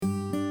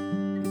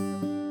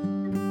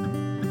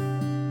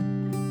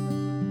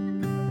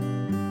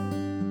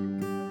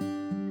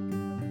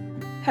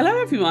Hello,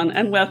 everyone,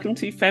 and welcome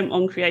to Femme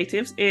on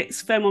Creatives.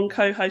 It's Femme on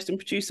co-host and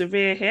producer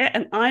Ria here,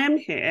 and I am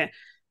here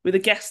with a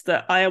guest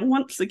that I am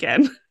once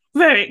again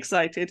very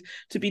excited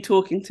to be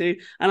talking to.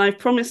 And I've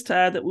promised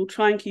her that we'll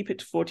try and keep it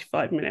to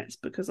 45 minutes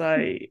because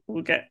I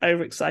will get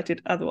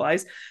overexcited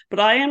otherwise. But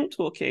I am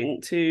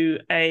talking to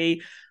a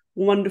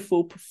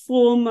wonderful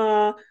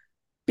performer,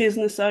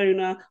 business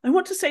owner. I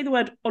want to say the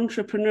word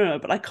entrepreneur,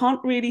 but I can't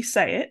really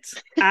say it.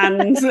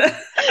 And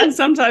and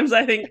sometimes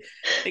I think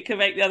it can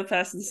make the other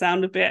person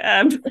sound a bit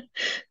I'll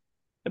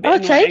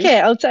take annoying.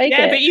 it. I'll take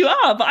Yeah, it. but you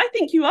are. But I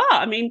think you are.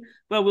 I mean,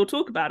 well, we'll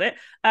talk about it.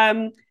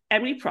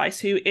 Emily Price,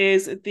 who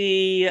is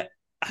the,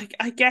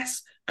 I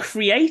guess,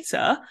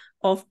 creator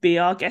of Be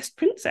Our Guest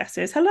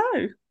Princesses.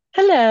 Hello.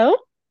 Hello.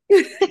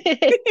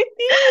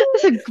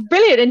 That's a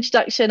brilliant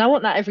introduction. I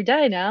want that every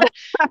day now.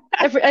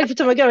 Every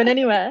time I go in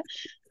anywhere.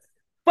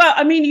 Well,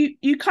 I mean,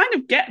 you kind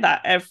of get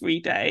that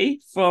every day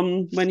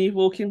from when you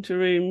walk into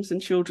rooms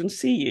and children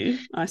see you,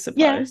 I Yeah,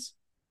 suppose.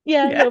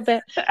 yeah, a Yeah. little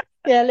bit.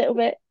 Yeah, a little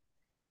bit.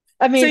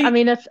 I So, mean, I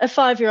mean, a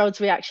 5-year-old's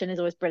reaction is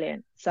always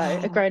brilliant. So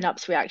a oh,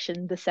 grown-up's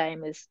reaction, the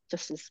same, is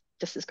just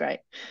as great.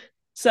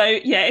 so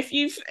yeah, if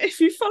you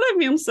follow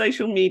me on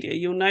social media,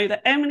 you'll know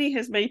that Emily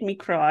has made me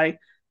cry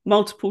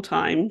multiple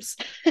times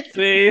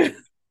through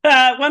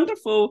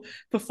wonderful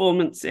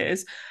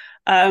performances.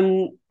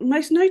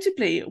 Most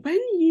notably, when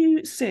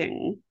you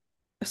sing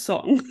a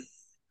song,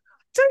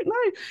 I don't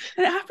know,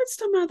 and it happens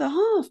to my other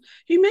half,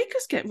 you make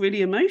us get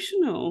really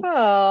emotional.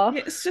 Oh,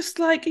 It's just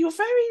like you're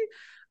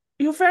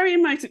very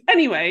emotive.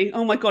 Anyway,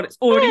 oh my God, it's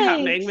already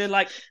happening. We're thanks.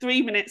 like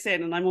 3 minutes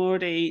in and I'm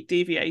already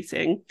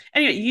deviating.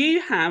 Anyway,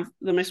 you have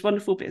the most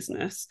wonderful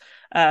business,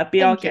 Be Our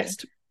Thank you.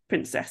 Guest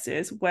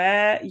Princesses,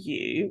 where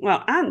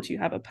and you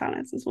have a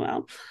palace as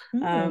well.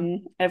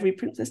 Mm, Every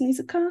princess needs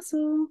a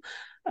castle.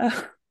 Uh,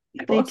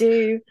 they what?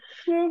 do.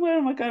 Where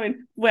am I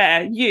going?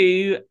 Where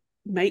you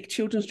make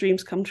children's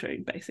dreams come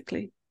true,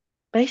 basically.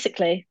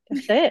 Basically,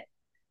 that's it.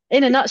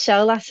 In a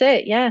nutshell, that's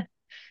it. Yeah.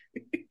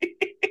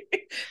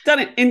 Done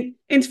it.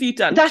 Interview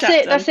done. That's Chat it.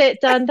 done. That's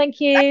it. Done. Thank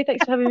you.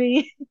 Thanks for having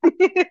me.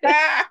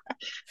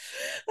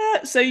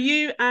 So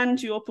you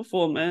and your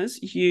performers,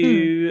 Mm.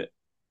 you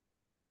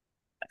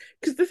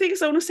because the thing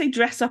is, I want to say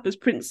dress up as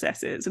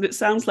princesses, and it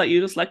sounds like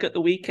you're just like at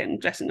the weekend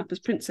dressing up as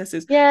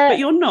princesses, but Yeah,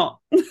 you're not.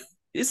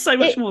 It's so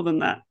much it more than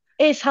that.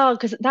 it's hard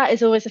because that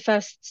is always the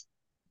first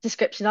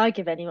description I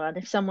give anyone.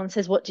 If someone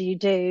says, "What do you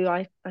do?"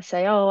 I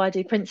say, "Oh, I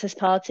do princess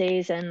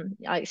parties," and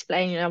I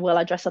explain, well,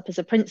 I dress up as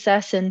a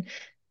princess and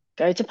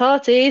go to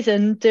parties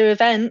and do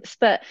events.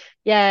 But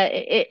yeah,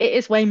 it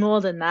is way more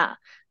than that.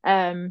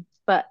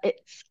 But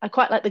I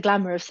quite like the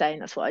glamour of saying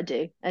that's what I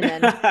do, and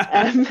then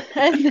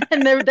and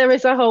then there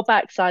is a whole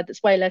backside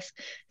that's way less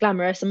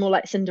glamorous and more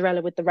like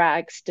Cinderella with the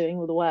rags doing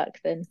all the work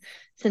than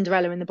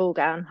Cinderella in the ball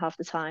gown half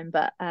the time.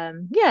 But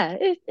yeah,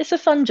 it's a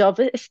fun job.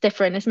 It's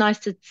different. It's nice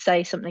to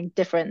say something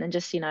different than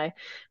just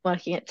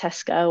working at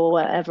Tesco or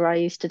whatever I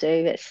used to do.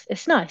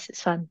 It's nice.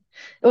 It's fun.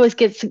 It always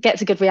gets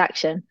a good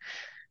reaction.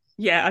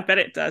 Yeah, I bet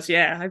it does.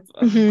 Yeah,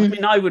 I Hmm.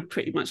 mean, I would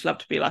pretty much love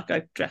to be like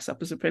I dress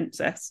up as a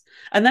princess,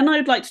 and then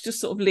I'd like to just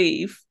sort of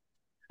leave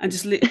and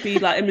just be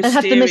like a And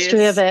have the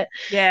mystery of mysterious, it.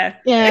 yeah.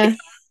 Yeah.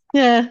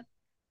 Yeah.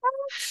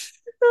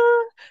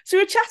 So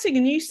we were chatting,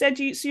 and you said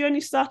you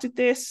only started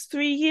this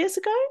 3 years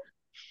ago.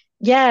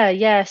 Yeah,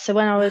 yeah. So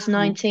when I was Wow.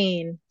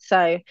 19,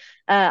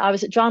 I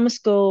was at drama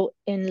school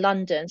in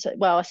London. So,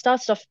 well, I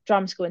started off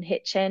drama school in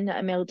Hitchin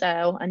at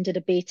Milldale and did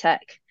a BTEC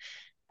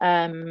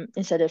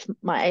instead of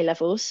my A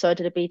levels. So I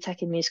did a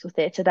BTEC in musical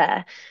theatre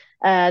there.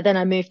 Then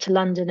I moved to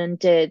London and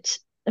did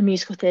a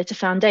musical theatre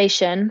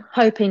foundation,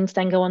 hoping to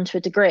then go on to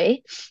a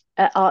degree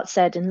at Arts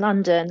Ed in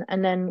London.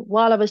 And then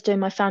while I was doing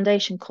my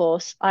foundation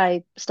course,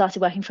 I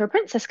started working for a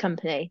princess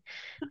company.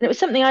 And it was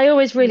something I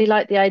always really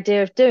liked the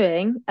idea of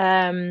doing.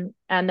 And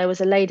there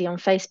was a lady on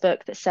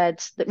Facebook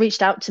that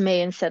reached out to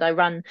me and said, I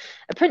run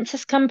a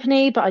princess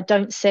company, but I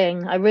don't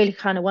sing. I really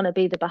kind of want to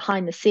be the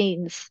behind the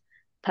scenes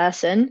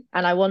person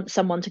and I want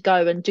someone to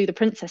go and do the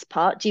princess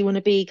part. Do you want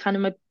to be kind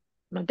of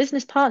my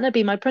business partner,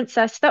 be my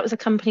princess? That was a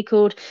company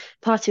called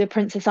Party with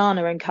Princess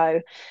Anna and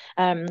Co.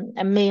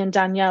 And me and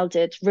Danielle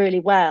did really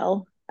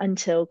well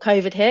until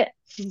COVID hit.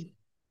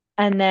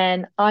 And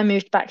then I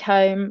moved back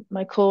home.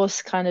 My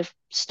course kind of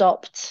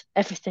stopped,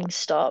 everything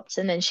stopped.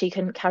 And then she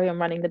couldn't carry on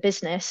running the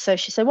business. So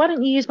she said, why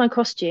don't you use my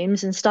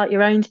costumes and start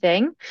your own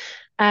thing?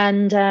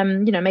 And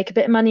make a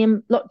bit of money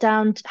in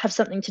lockdown, have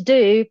something to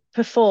do,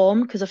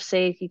 perform, because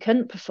obviously you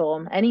couldn't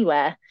perform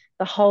anywhere.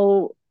 The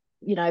whole,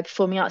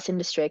 performing arts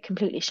industry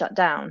completely shut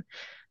down.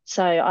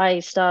 So I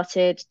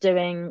started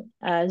doing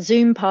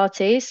Zoom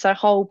parties, so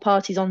whole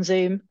parties on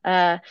Zoom,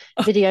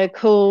 video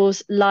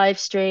calls, live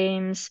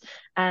streams,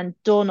 and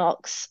door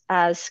knocks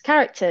as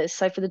characters.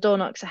 So for the door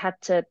knocks, I had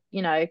to,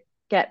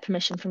 get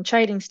permission from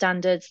trading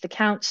standards, the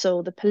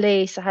council, the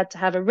police. I had to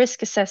have a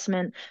risk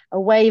assessment, a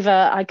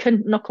waiver. I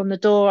couldn't knock on the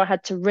door. I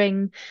had to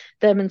ring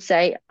them and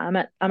say, I'm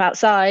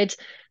outside,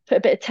 put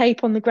a bit of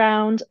tape on the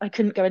ground. I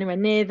couldn't go anywhere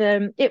near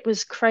them. It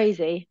was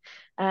crazy.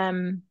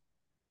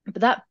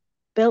 But that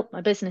built my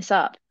business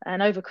up.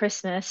 And over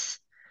Christmas,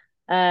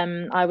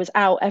 I was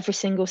out every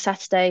single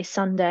Saturday,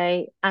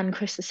 Sunday, and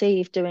Christmas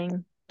Eve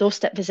doing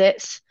doorstep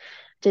visits.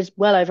 Did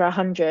well over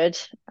 100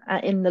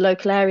 in the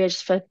local area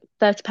just for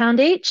 £30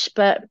 each.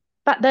 But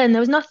back then there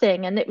was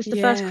nothing, and it was the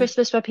first Yeah.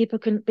 Christmas where people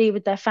couldn't be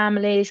with their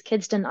families.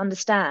 Kids didn't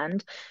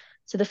understand.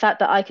 So the fact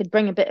that I could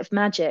bring a bit of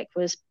magic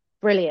was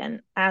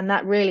brilliant, and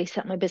that really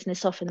set my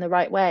business off in the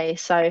right way.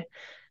 So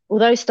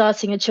although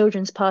starting a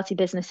children's party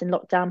business in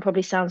lockdown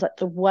probably sounds like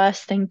the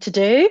worst thing to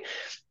do,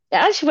 it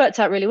actually worked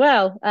out really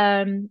well.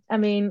 I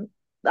mean,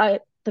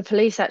 the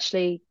police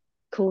actually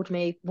called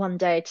me one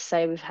day to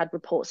say we've had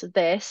reports of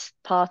this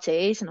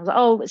parties, and I was like,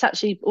 oh, it's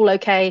actually all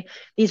okay.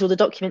 These are all the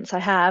documents I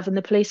have, and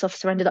the police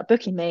officer ended up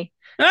booking me.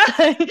 So,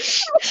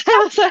 so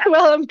I was like,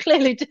 well,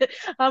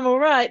 I'm all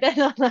right then,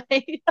 aren't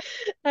I?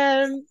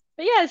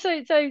 But yeah,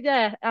 so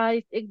yeah,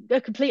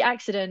 a complete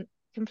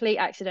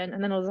accident,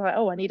 and then I was like,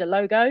 oh, I need a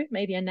logo,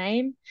 maybe a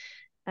name.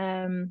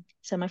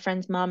 So my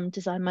friend's mum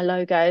designed my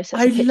logo. So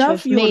it's I a picture love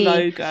of your me.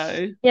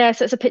 logo. Yeah,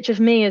 so it's a picture of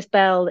me as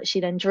Belle that she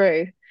then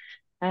drew.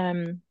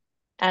 Um,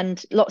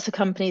 and lots of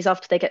companies,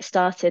 after they get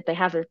started, they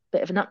have a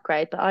bit of an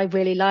upgrade, but I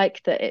really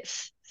like that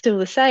it's still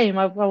the same.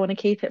 I want to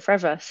keep it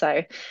forever.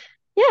 So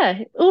yeah,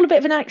 all a bit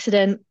of an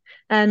accident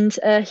and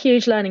a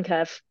huge learning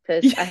curve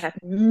because I had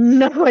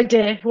no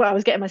idea what I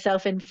was getting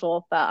myself in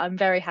for, but I'm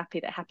very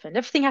happy that happened.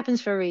 Everything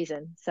happens for a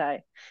reason. So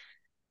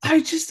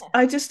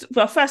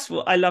Well, first of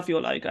all, I love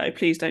your logo.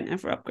 Please don't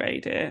ever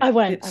upgrade it. I It's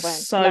won't.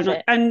 so Love nice.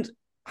 it. And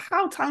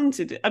how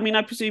talented. I mean,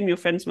 I presume your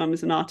friend's mum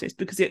is an artist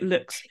because it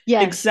looks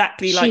Yes,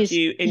 exactly like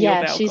you in your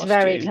Belle she's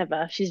very costume.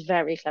 clever. She's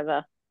very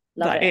clever.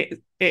 Love Like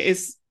it.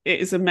 it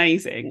is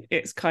amazing.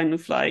 It's kind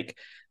of like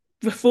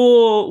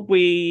before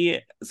we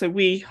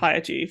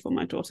hired you for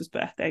my daughter's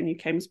birthday and you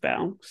came as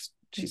Belle.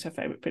 She's her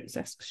favorite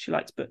princess because she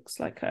likes books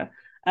like her.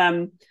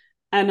 Um,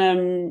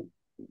 and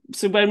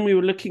so when we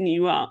were looking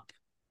you up,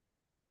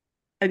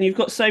 and you've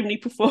got so many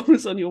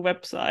performers on your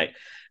website,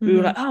 we were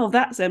Hmm. like, oh,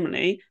 that's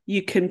Emily.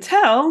 You can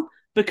tell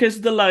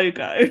because the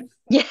logo.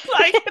 Yeah.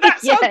 Like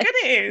that's how good Yes.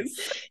 it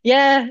is.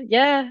 Yeah.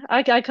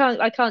 I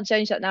can't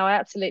change that now. I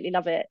absolutely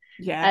love it.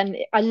 Yeah. And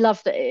I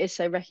love that it is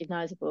so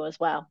recognizable as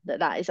well, that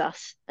that is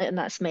us and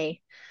that's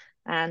me.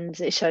 And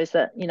it shows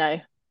that,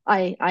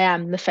 I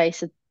am the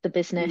face of the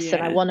business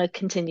and I Yeah. want to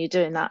continue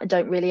doing that. I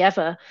don't really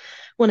ever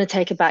want to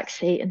take a back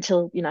seat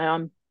until,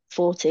 I'm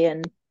 40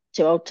 and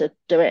too old to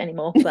do it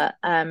anymore. But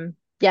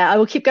yeah, I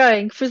will keep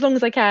going for as long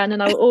as I can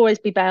and I will always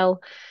be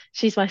Belle.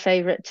 She's my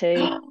favorite too.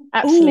 Oh,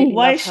 Absolutely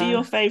why love is she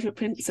your her. favorite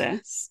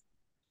princess?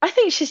 I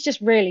think she's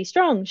just really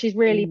strong. She's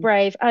really Mm,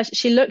 brave.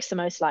 She looks the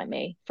most like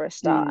me for a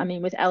start. I mm,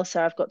 mean, with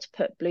Elsa, I've got to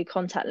put blue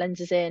contact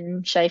lenses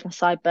in, shave my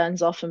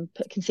sideburns off, and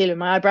put concealer in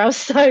my eyebrows.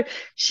 So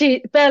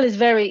Belle is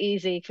very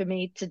easy for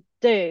me to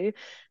do,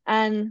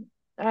 and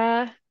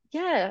uh,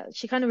 yeah,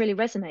 she kind of really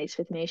resonates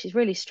with me. She's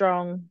really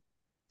strong,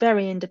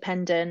 very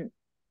independent,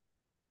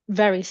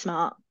 very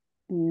smart,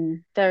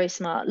 mm, very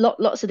smart.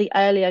 Lots of the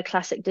earlier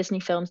classic Disney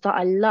films that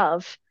I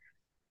love,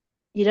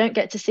 you don't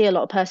get to see a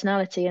lot of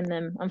personality in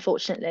them,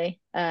 unfortunately,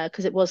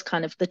 because it was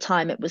kind of the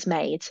time it was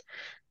made.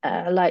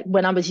 Like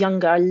when I was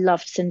younger, I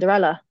loved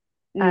Cinderella.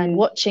 And mm,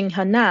 watching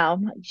her now,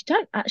 you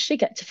don't actually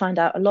get to find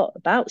out a lot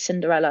about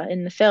Cinderella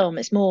in the film.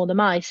 It's more the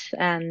mice.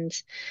 And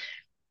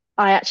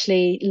I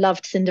actually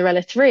loved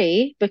Cinderella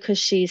 3 because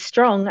she's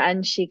strong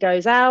and she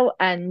goes out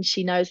and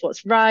she knows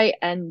what's right.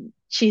 And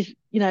she's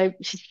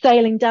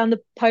sailing down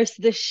the post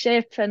of this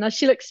ship and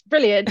she looks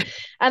brilliant.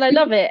 And I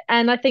love it.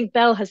 And I think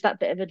Belle has that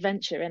bit of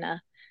adventure in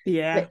her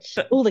yeah, which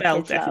but all the Belle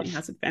kids definitely love.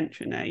 has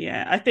adventure in there.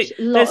 Yeah, I think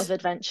A lot of there's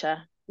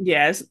adventure.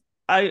 yes,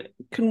 I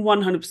can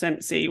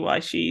 100% see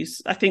why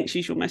I think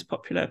she's your most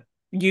popular.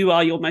 You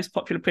are your most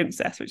popular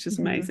princess, which is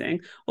Hmm. amazing.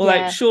 Although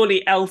Yeah.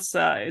 surely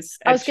Elsa is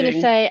I was going to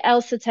edging. say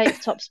Elsa takes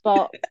top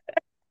spot.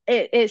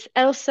 It's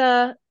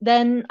Elsa,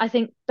 then I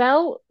think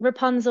Belle,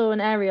 Rapunzel,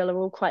 and Ariel are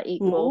all quite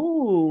equal.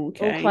 Oh,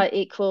 All okay. quite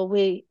equal.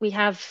 We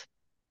have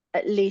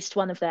at least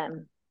one of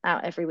them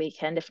out every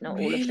weekend, if not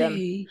all of them.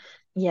 Really?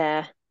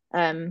 Yeah.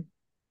 Um,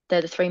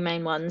 they're the three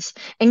main ones.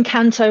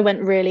 Encanto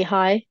went really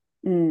high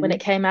when it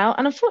Mm. came out,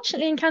 and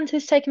unfortunately,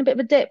 Encanto's taken a bit of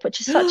a dip,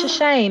 which is such a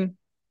shame.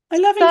 I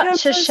love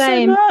Such a Encanto so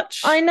shame. I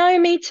much. know,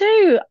 me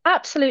too.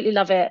 Absolutely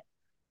love it.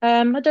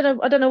 I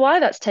don't know why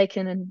that's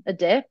taken a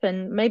dip,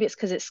 and maybe it's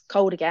because it's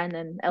cold again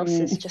and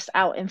Elsa's Mm. just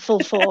out in full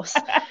force.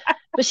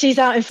 But she's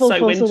out in full So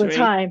force all the wintry.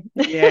 time.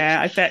 Yeah,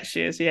 I bet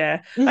she is.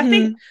 Yeah, I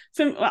think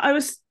Hmm.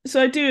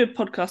 I do a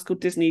podcast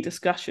called Disney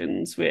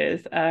Discussions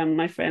with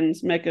my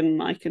friends Megan,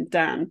 Mike, and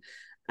Dan,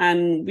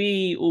 and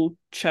we all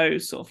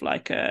chose sort of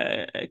like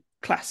a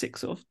classic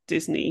sort of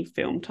Disney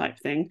film type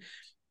thing,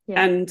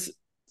 Yeah. and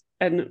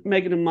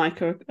Megan and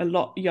Mike are a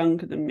lot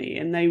younger than me,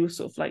 and they were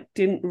sort of like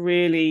didn't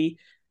really.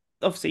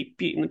 Obviously,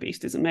 Beauty and the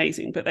Beast is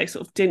amazing, but they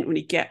sort of didn't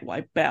really get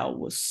why Belle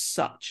was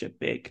such a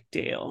big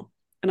deal.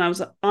 And I was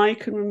like, I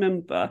can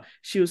remember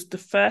she was the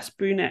first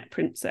brunette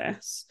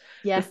princess,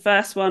 the Yeah.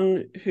 first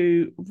one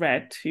who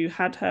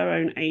had her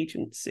own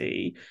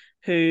agency,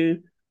 who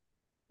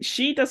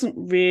she doesn't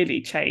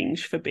really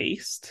change for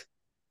Beast.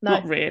 No.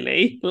 not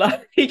really.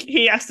 Like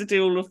he has to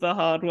do all of the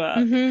hard work.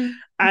 Hmm.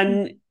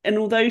 And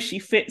although she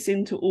fits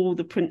into all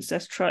the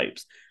princess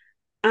tropes,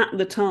 at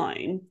the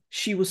time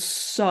she was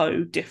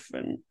so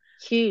different.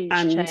 Huge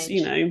And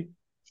change.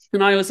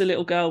 and I was a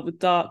little girl with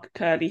dark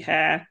curly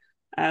hair.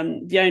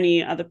 The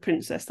only other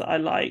princess that I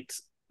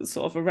liked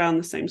sort of around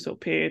the same sort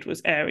of period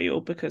was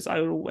Ariel, because I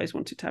always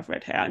wanted to have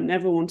red hair. I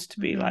never wanted to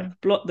be like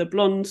the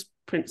blonde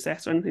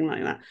princess or anything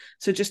like that.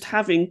 So just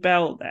having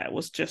Belle there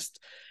was just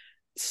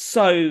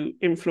so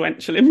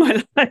influential in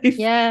my life.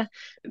 Yeah.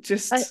 I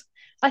Just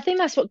I think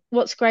that's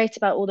what's great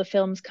about all the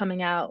films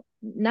coming out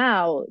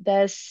now.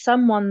 There's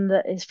someone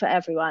that is for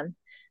everyone,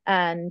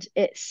 and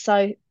it's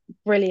so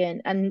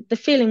brilliant. And the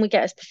feeling we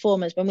get as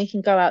performers when we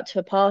can go out to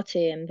a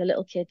party and the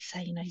little kids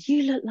say,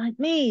 you look like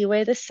me,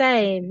 we're the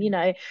same,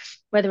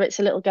 whether it's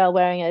a little girl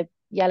wearing a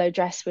yellow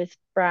dress with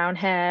brown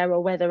hair,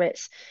 or whether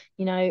it's,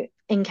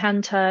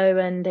 Encanto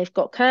and they've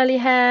got curly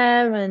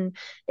hair, and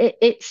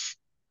it's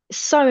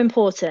so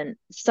important,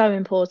 so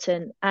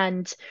important.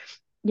 And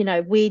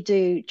we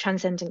do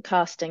transcendent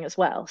casting as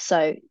well.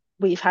 So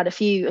we've had a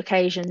few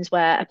occasions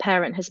where a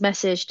parent has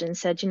messaged and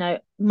said,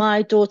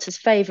 my daughter's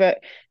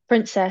favorite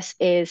princess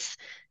is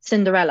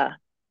Cinderella.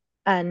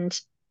 And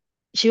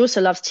she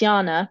also loves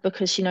Tiana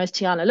because she knows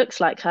Tiana looks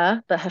like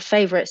her, but her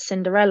favorite's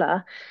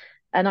Cinderella.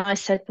 And I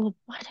said, well,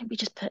 why don't we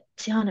just put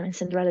Tiana in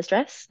Cinderella's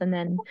dress? And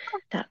then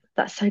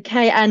that's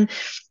okay. And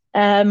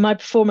my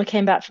performer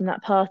came back from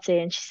that party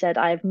and she said,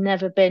 I have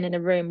never been in a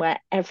room where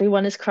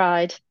everyone has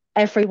cried,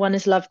 everyone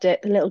has loved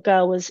it. The little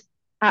girl was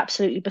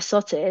absolutely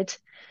besotted.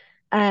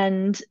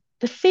 And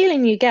the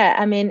feeling you get,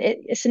 I mean,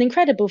 it's an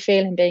incredible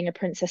feeling being a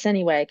princess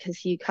anyway,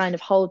 because you kind of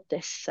hold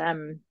this, I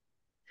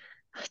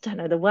don't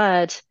know the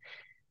word,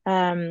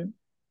 um,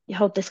 you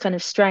hold this kind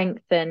of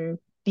strength and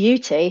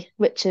beauty,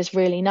 which is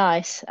really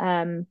nice.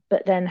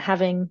 But then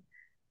having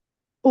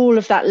all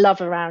of that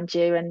love around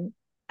you and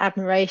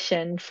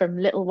admiration from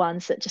little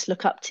ones that just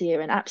look up to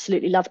you and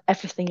absolutely love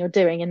everything you're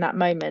doing in that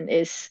moment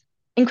is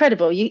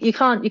incredible. You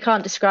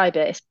can't describe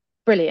it. It's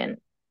brilliant.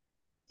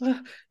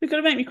 you're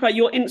gonna make me cry.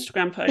 Your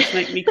Instagram posts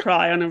make me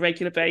cry on a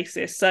regular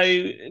basis. So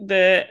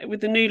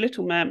with the new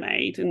Little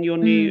Mermaid and your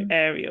new Mm,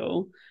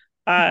 Ariel,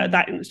 mhm,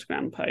 that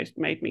Instagram post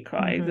made me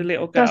cry. The mhm.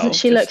 little Doesn't girl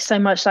she look just so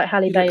much like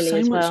Halle she looks Bailey so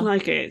as much well?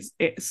 like it.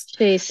 It's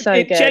She's so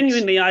it good.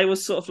 genuinely. I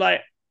was sort of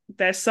like,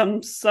 there's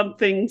some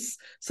things,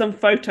 some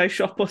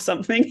Photoshop or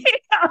something.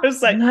 I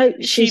was like, No,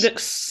 she she's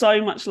looks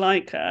so much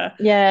like her.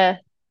 yeah,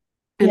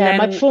 And yeah.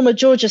 My then, performer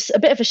Georgia's a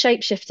bit of a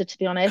shapeshifter, to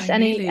be oh honest.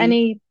 Any really?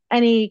 any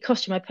any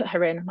costume I put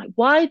her in, I'm like,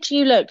 why do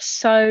you look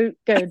so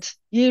good?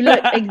 You look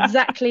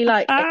exactly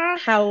like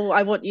how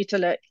I want you to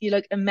look. You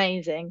look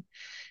amazing.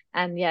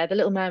 And yeah, the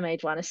Little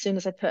Mermaid one, as soon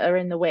as I put her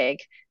in the wig,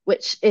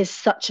 which is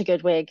such a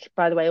good wig,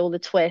 by the way, all the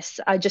twists,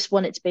 I just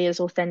want it to be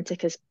as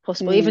authentic as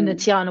possible. Even the Mm,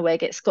 Tiana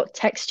wig, it's got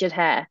textured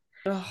hair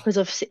oh, because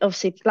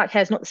obviously black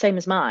hair is not the same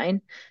as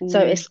mine,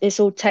 so mm, it's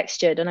all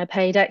textured, and I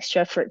paid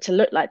extra for it to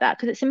look like that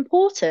because it's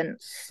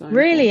important, so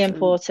really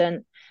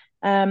important.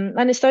 important.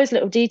 And it's those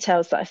little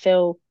details that I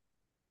feel,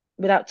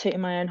 without tooting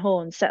my own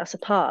horn, set us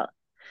apart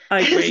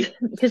I agree.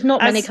 because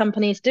not many As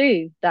companies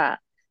do that.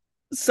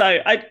 so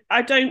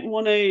I don't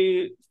want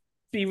to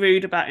be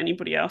rude about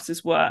anybody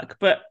else's work,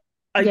 but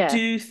I Yeah,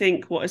 do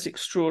think what is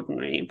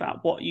extraordinary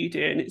about what you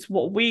do, and it's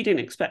what we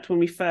didn't expect when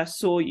we first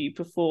saw you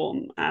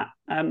perform at.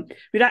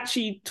 We'd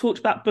actually talked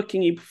about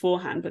booking you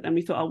beforehand, but then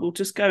we thought, oh, we'll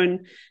just go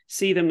and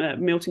see them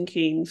at Milton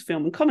Keynes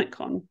Film and Comic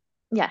Con,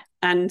 yeah.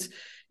 and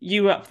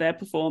you were up there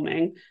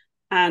performing,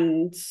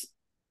 and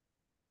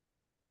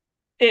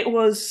it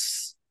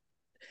was.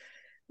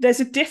 There's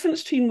a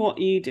difference between what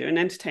you do and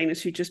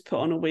entertainers who just put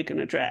on a wig and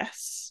a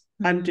dress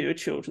and Mhm, do a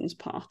children's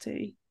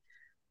party,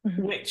 mhm.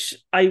 which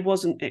I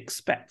wasn't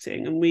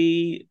expecting. And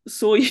we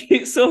saw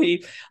you, saw you.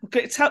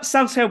 It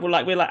sounds terrible,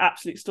 like we're like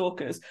absolute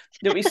stalkers.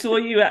 That we saw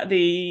you at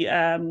the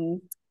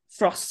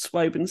Frost's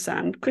Woven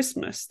Sand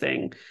Christmas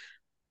thing,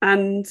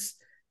 and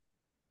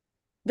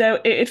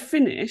there it had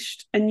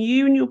finished, and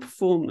you and your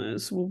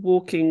performers were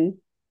walking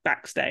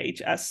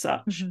backstage as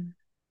such. Mhm.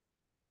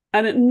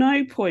 And at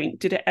no point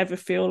did it ever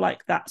feel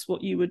like that's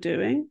what you were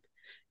doing.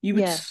 You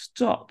would Yeah.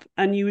 stop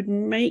and you would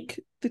make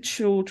the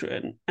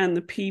children and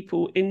the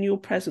people in your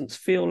presence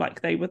feel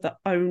like they were the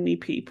only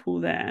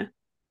people there.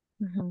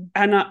 Mhm.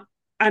 And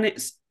and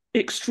it's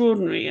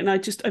extraordinary. And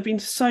I've been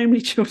to so many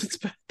children's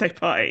birthday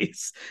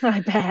parties, I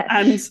bet.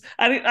 and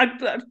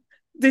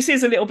this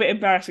is a little bit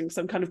embarrassing because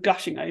I'm kind of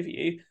gushing over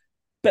you,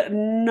 but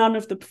none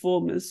of the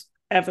performers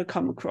ever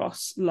come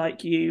across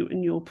like you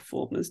and your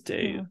performers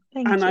do. Oh,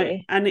 thank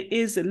you. And it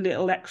is a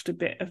little extra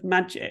bit of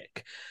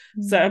magic.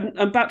 So Mm.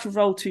 I'm about to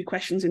roll two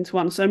questions into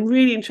one. So I'm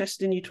really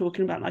interested in you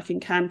talking about like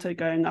Encanto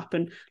going up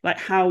and like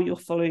how you're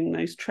following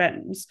those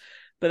trends.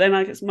 But then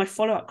I guess my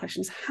follow-up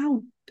question is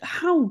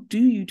how do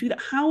you do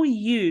that? How are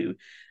you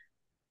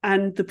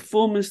and the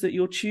performers that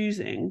you're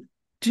choosing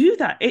do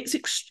that?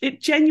 It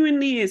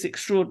genuinely is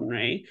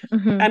extraordinary.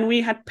 Mhm. And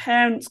we had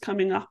parents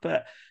coming up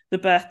at the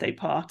birthday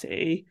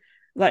party,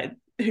 like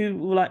who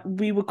were like,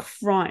 we were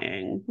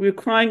crying. We were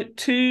crying at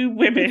two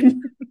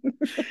women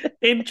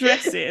in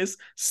dresses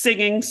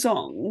singing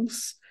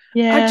songs.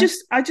 Yeah.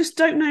 I just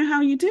don't know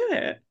how you do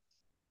it.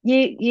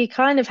 You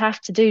kind of have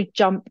to do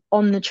jump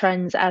on the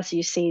trends as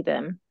you see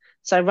them.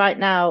 So right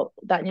now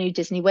that new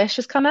Disney Wish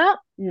has come out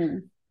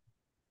Mm.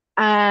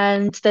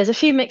 and there's a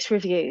few mixed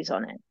reviews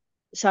on it.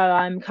 So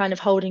I'm kind of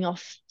holding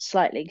off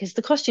slightly because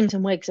the costumes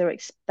and wigs are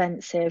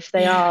expensive.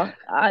 Yeah.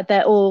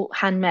 They're all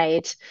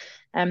handmade.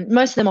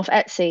 Most of them off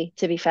Etsy,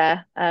 to be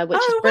fair, which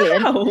is Oh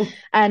brilliant. wow.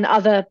 And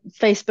other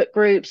Facebook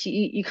groups,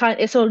 you kind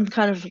it's all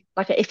kind of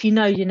like a, if you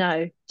know, you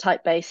know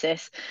type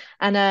basis.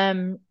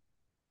 And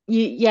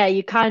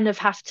you kind of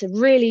have to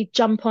really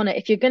jump on it.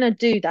 If you're going to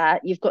do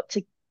that, you've got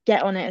to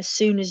get on it as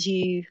soon as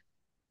you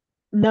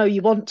know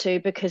you want to,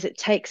 because it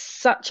takes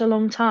such a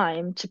long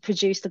time to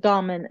produce the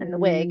garment and the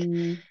wig.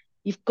 Mm.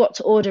 You've got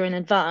to order in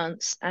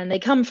advance, and they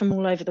come from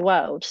all over the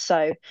world.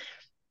 So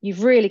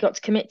you've really got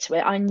to commit to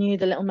it. I knew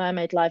the Little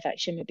Mermaid live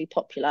action would be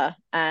popular,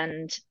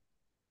 and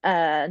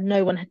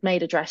no one had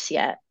made a dress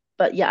yet.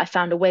 But yeah, I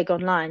found a wig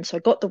online. So I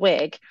got the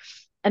wig,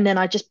 and then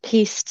I just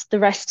pieced the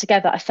rest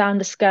together. I found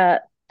a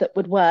skirt that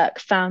would work,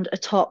 found a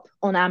top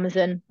on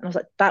Amazon, and I was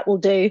like, that will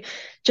do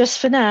just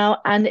for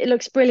now. And it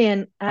looks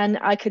brilliant. And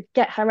I could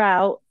get her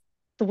out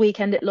the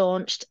weekend it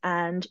launched,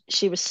 and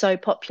she was so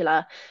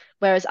popular.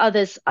 Whereas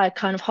others, I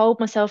kind of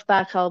hold myself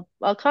back. I'll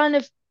kind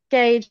of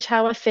gauge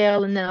how I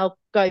feel, and then I'll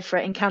go for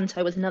it.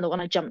 Encanto was another one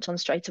I jumped on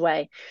straight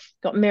away.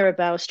 Got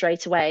Mirabelle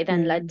straight away,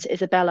 then led Mm. to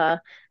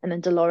Isabella, and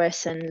then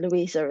Dolores and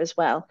Louisa as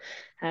well.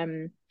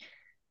 Um,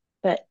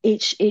 but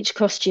each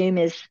costume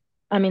is,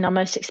 I mean, our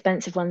most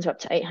expensive ones are up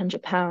to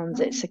 £800.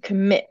 It's a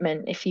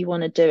commitment if you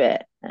want to do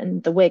it.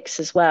 And the wigs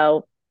as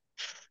well,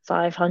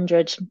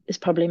 500 is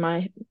probably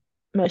my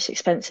most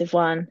expensive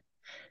one.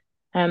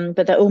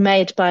 But they're all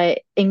made by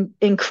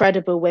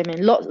incredible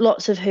women,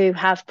 lots of who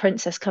have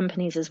princess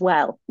companies as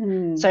well.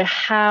 Mm. So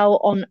how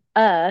on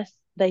earth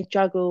they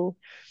juggle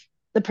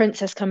the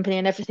princess company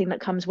and everything that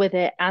comes with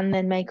it, and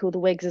then make all the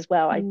wigs as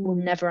well, I will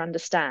Mm. never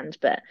understand.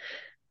 But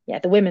yeah,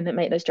 the women that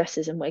make those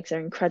dresses and wigs are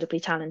incredibly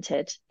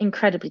talented,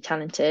 incredibly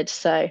talented.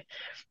 So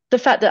the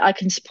fact that I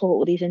can support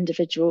all these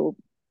individual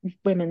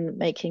women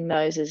making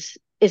those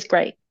is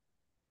great.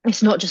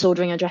 It's not just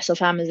ordering a dress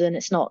off Amazon.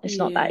 It's not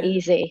that Yeah.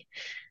 easy.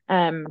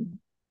 Um,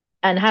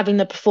 and having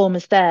the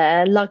performers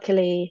there,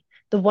 luckily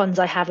the ones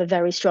I have are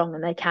very strong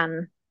and they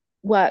can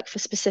work for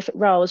specific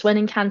roles. When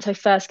Encanto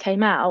first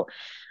came out,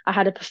 I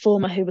had a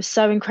performer who was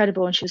so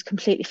incredible and she was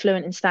completely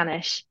fluent in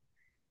Spanish.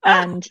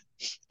 Ah. And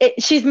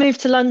she's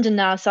moved to London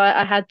now, so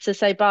I had to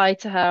say bye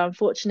to her,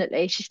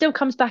 unfortunately. She still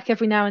comes back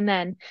every now and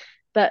then,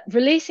 but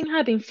releasing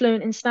her being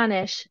fluent in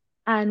Spanish,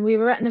 and we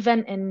were at an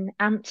event in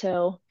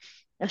Ampthill,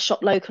 a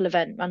shop local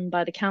event run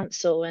by the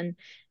council, and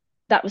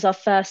that was our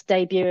first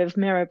debut of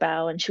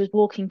Mirabelle. And she was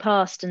walking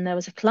past, and there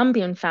was a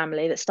Colombian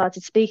family that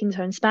started speaking to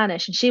her in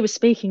Spanish, and she was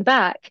speaking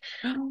back.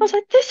 I was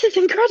like, this is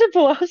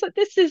incredible. I was like,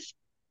 this is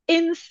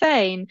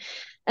insane.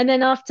 And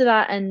then after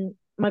that, and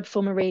my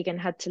performer Regan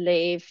had to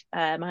leave.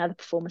 My other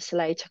performer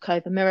Soleil took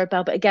over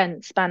Mirabelle, but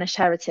again, Spanish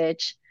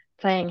heritage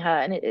playing her,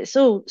 and it's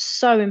all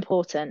so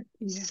important,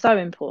 Yeah. so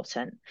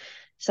important.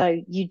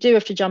 So you do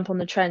have to jump on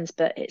the trends,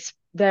 but it's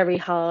very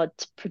hard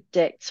to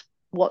predict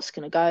what's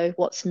going to go,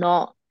 what's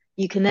not.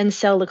 You can then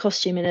sell the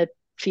costume in a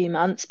few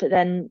months, but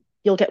then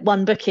you'll get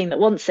one booking that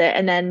wants it,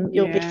 and then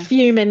you'll be Yeah.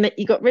 fuming that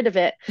you got rid of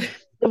it.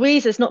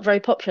 Louisa's not very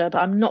popular,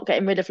 but I'm not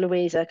getting rid of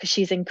Louisa because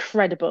she's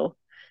incredible.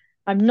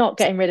 I'm not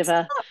getting rid of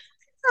her.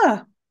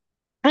 Ah.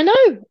 I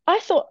know. I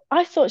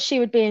thought she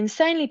would be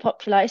insanely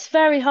popular. It's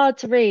very hard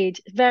to read.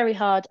 Very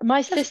hard.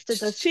 My sister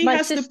does. She My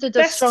has the sister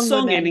does best strong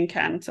song in women.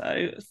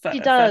 Encanto, She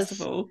first of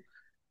does. all.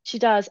 She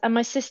does. And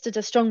my sister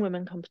does strong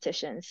women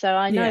competitions. So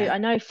I know. Yeah. I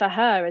know for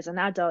her as an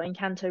adult,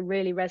 Encanto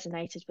really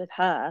resonated with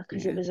her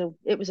because Yeah.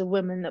 it was a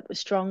woman that was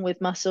strong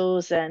with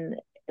muscles and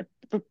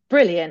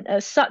brilliant.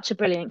 Such a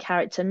brilliant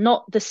character,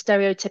 not the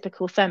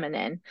stereotypical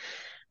feminine.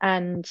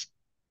 And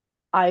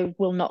I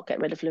will not get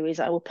rid of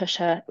Louisa. I will push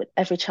her with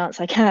every chance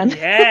I can.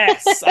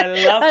 Yes, I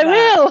love I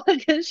that. will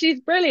because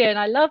she's brilliant.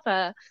 I love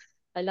her.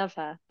 I love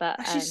her.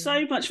 But She's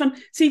so much fun.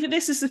 See, but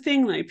this is the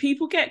thing though.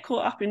 People get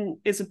caught up in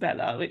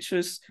Isabella, which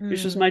was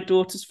mm, my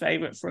daughter's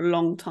favourite for a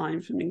long time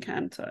from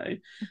Encanto.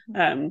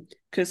 mhm.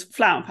 Because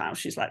Flower Power,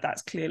 she's like,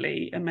 that's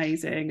clearly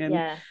amazing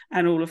Yeah,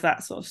 and all of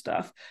that sort of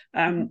stuff.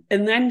 mhm.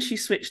 And then she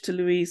switched to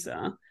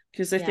Louisa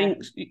because I Yeah,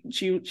 think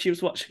she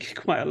was watching it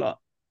quite a lot.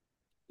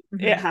 It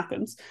mhm.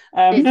 happens.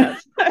 It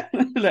does.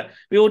 Look,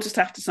 we all just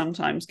have to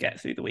sometimes get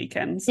through the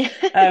weekends.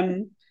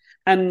 Um,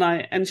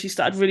 and she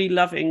started really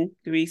loving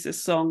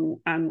Louisa's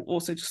song, and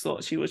also just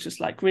thought she was just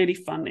like really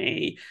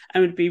funny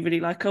and would be really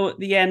like, oh, at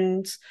the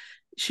end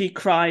she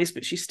cries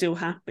but she's still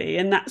happy,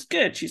 and that's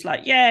good. She's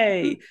like, Mhm.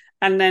 yay.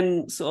 And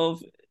then sort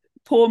of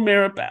poor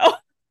Mirabelle,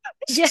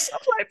 Yeah. she's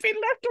sort of like being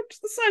left off to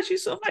the side.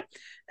 She's sort of like,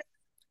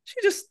 she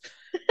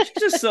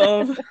just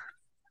sort of,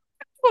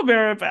 poor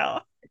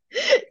Mirabelle.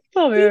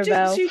 Poor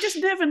Mirabelle. You just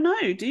never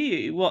know, do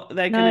you, what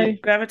they're going to No.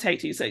 gravitate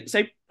to.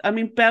 So I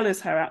mean, Belle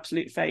is her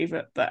absolute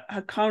favorite, but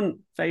her current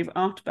favorite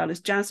after Belle is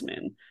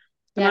Jasmine.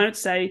 And I Yeah. would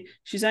say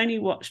she's only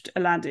watched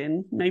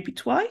Aladdin maybe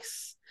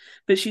twice,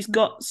 but she's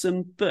got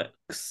some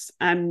books,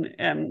 and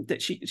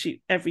that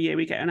she every year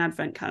we get an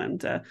advent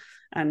calendar,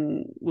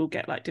 and we'll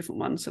get like different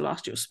ones. So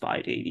last year was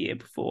Spidey, the year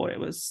before it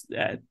was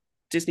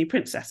Disney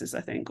princesses,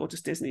 I think, or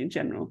just Disney in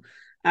general.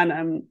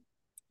 And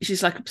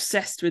she's like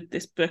obsessed with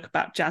this book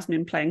about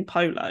Jasmine playing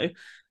polo.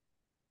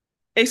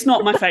 It's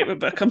not my favorite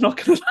book, I'm not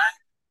gonna lie.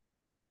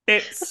 That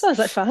It's sounds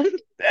like fun.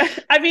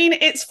 I mean,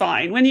 it's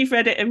fine when you've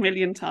read it a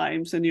million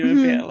times and you're a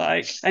bit Hmm.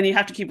 like, and you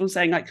have to keep on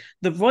saying like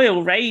the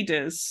Royal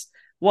Raiders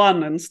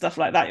won and stuff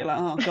like that. You're like,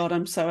 oh God,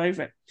 I'm so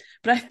over it.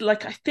 But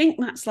I think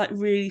that's like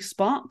really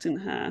sparked in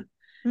her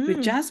with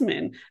Mm.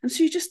 Jasmine, and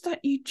so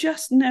you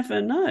just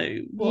never know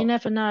You what.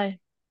 never know.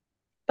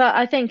 But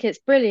I think it's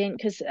brilliant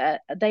because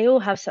they all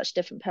have such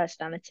different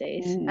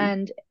personalities. Mm,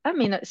 And I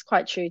mean, that's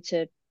quite true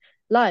to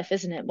life,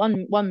 isn't it?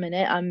 One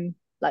minute I'm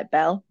like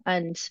Belle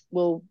and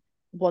will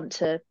want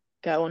to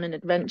go on an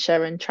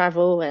adventure and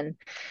travel, and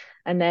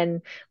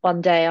then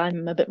one day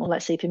I'm a bit more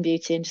like Sleeping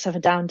Beauty and just have a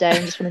down day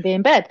and just want to be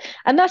in bed.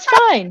 And that's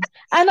fine.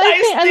 And I that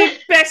is think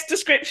the best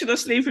description of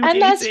Sleeping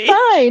and that's Beauty.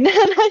 fine.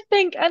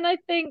 And I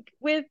think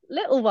with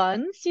little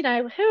ones, who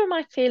am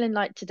I feeling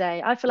like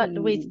today? I feel like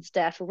Louise Mm,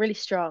 today. I feel really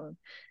strong.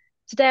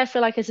 Today I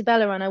feel like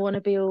Isabella and I want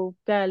to be all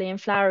girly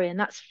and flowery, and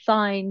that's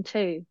fine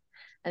too.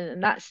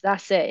 And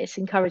that's it. It's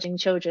encouraging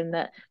children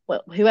that,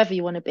 well, whoever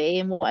you want to be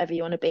and whatever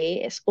you want to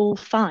be, it's all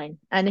fine.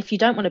 And if you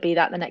don't want to be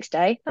that the next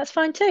day, that's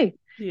fine too.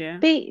 yeah.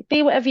 Be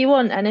whatever you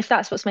want. And if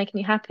that's what's making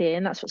you happy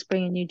and that's what's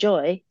bringing you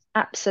joy,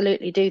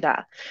 absolutely do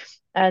that.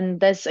 And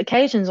there's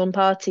occasions on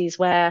parties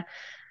where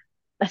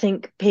I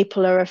think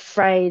people are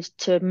afraid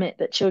to admit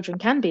that children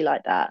can be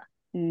like that,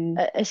 Mm,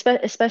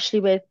 especially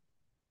with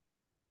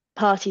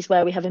parties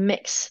where we have a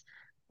mix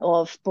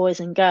of boys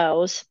and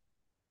girls,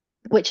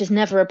 which is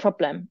never a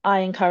problem. I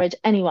encourage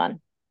anyone,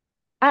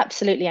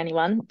 absolutely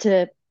anyone,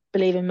 to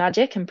believe in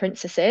magic and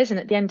princesses. And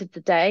at the end of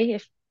the day,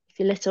 if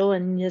you're little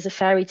and there's a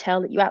fairy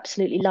tale that you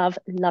absolutely love,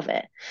 love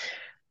it.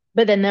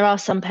 But then there are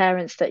some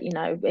parents that,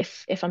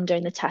 if I'm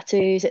doing the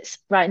tattoos, it's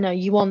right, no,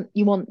 you want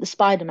the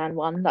Spider-Man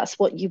one. That's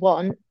what you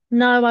want.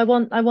 No, I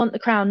want the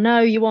crown.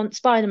 No, you want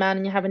Spider-Man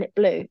and you're having it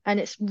blue. And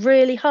it's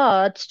really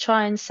hard to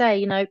try and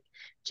say,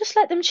 just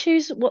let them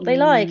choose what they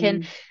like.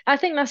 And mm, I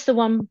think that's the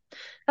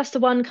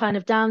one kind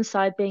of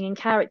downside being in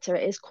character.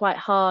 It is quite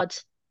hard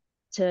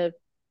to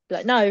be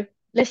like, no,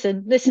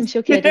 listen to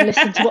your kid and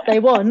listen to what they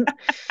want.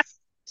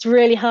 It's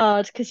really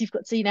hard because you've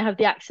got to, have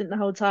the accent the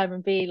whole time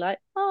and be like,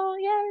 oh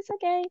yeah, it's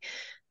okay.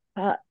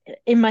 But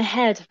in my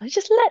head, I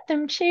just let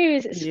them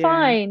choose. It's yeah.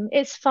 fine.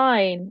 It's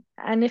fine.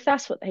 And if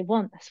that's what they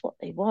want, that's what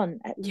they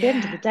want. At the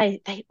end of the Yeah.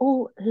 day, they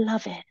all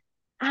love it.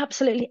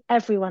 Absolutely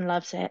everyone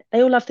loves it.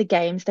 They all love the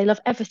games. They love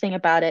everything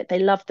about it. They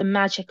love the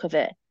magic of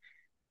it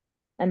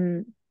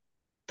and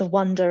the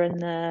wonder and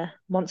the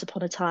once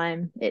upon a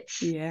time.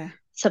 It's Yeah.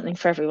 something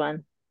for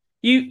everyone.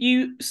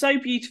 You so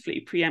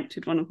beautifully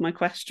preempted one of my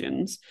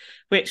questions,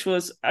 which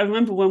was I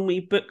remember when we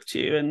booked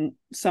you and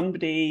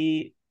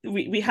somebody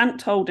we hadn't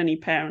told any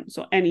parents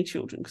or any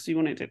children because we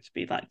wanted it to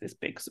be like this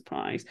big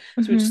surprise.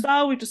 So we just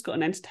Hmm. we've just got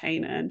an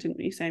entertainer and didn't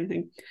really say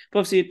anything. But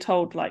obviously you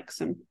told like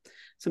some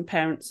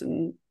parents,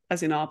 and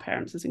as in our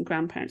parents, as in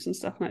grandparents and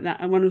stuff like that.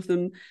 And one of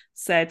them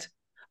said,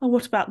 oh,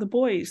 what about the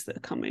boys that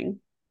are coming?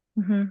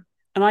 Hmm.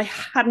 And I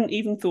hadn't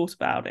even thought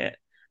about it.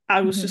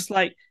 I was Hmm. just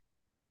like,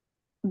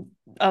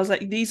 I was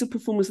like, these are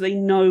performers, they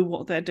know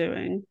what they're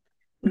doing.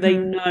 They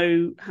Hmm.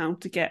 know how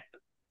to get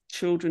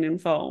children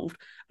involved.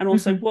 And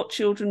also, Hmm. what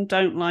children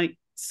don't like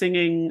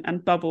singing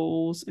and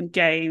bubbles and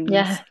games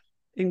Yeah.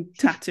 and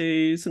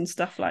tattoos and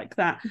stuff like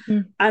that. Hmm.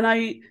 And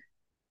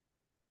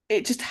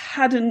it just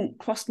hadn't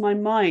crossed my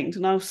mind.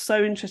 And I was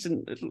so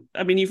interested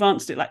I mean, you've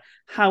answered it like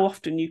how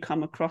often you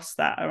come across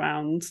that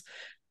around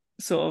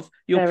sort of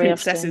your Very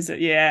princesses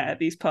often. at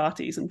these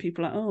parties, and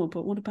people are like, oh,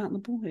 but what about the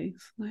boys?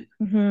 Like,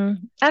 Hmm.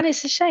 And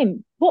it's a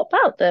shame. What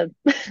about them?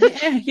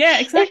 yeah, yeah, If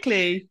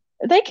exactly.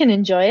 they can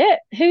enjoy it,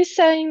 who's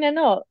saying they're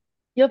not?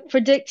 You're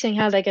predicting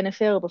how they're going to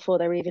feel before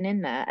they're even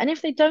in there. And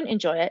if they don't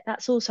enjoy it,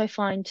 that's also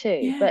fine too.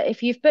 Yeah. But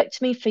if you've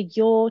booked me for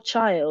your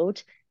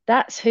child,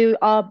 that's who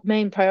our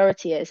main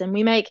priority is. And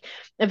we make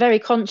a very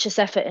conscious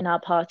effort in our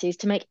parties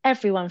to make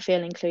everyone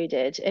feel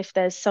included. If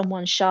there's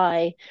someone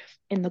shy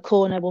in the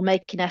corner, we'll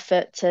make an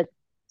effort to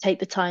take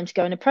the time to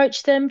go and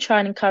approach them, try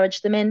and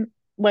encourage them in,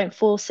 won't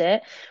force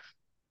it.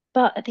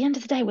 But at the end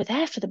of the day, we're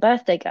there for the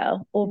birthday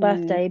girl or Mm,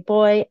 birthday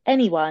boy,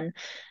 anyone.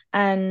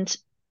 And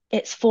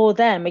it's for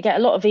them. We get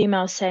a lot of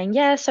emails saying,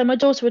 yeah, so my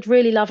daughter would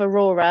really love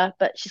Aurora,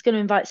 but she's going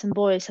to invite some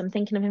boys. So I'm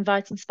thinking of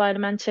inviting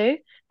Spider-Man too,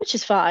 which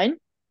is fine.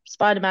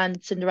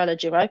 Spider-Man Cinderella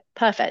duo,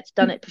 perfect.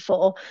 Done it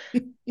before.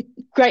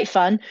 Great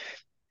fun.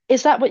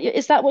 Is that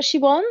what she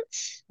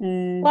wants?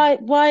 mm,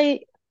 Why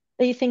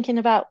are you thinking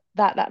about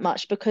that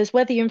much? Because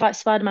whether you invite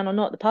Spider-Man or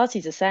not, the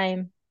party's the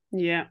same.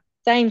 yeah.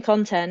 Same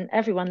content,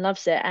 everyone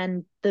loves it.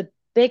 And the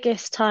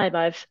biggest time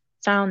I've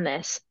found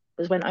this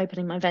was when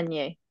opening my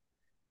venue.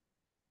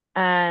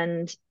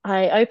 And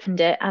I opened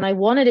it and I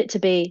wanted it to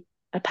be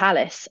a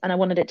palace and I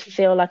wanted it to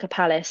feel like a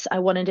palace. I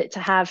wanted it to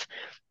have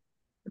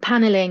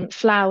paneling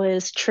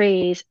flowers,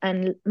 trees,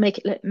 and make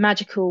it look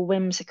magical,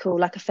 whimsical,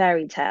 like a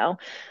fairy tale.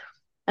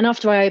 And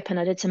after I opened,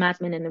 I did some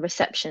admin in the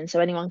reception so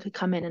anyone could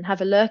come in and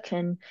have a look.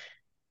 And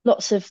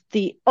lots of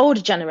the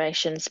older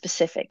generation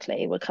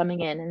specifically were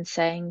coming in and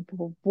saying,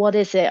 well, what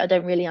is it? I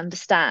don't really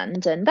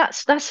understand. And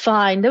that's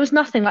fine. There was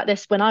nothing like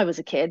this when I was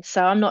a kid,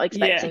 so Yeah. I'm not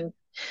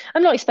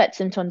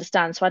expecting them to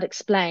understand. So I'd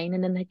explain,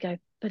 and then they'd go,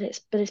 but it's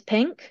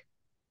pink.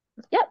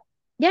 Yep,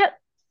 yep,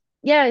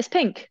 yeah, it's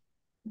pink.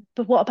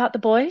 But what about the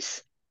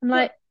boys? I'm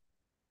like,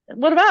 What?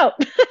 what about?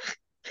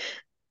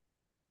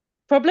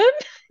 Problem?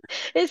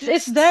 It's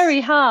Just,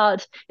 very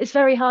hard. It's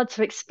very hard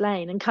to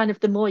explain. And kind of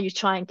the more you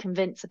try and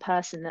convince a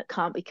person that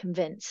can't be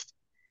convinced,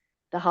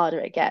 the harder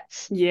it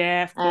gets.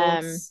 yeah, of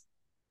Um, course.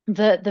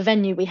 the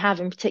venue we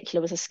have in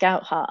particular was a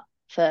scout hut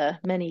for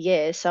many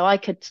years. So I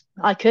could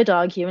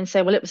argue and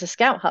say, well, it was a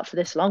scout hut for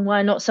this long.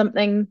 Why not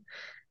something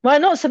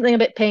a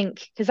bit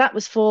pink? Because that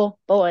was for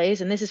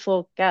boys and this is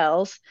for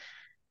girls.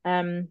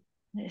 Um,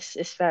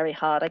 it's very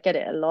hard. I get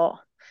it a lot.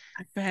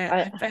 I bet,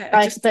 I I bet. I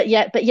I just, but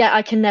yet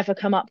I can never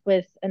come up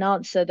with an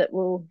answer that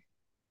will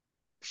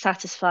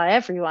satisfy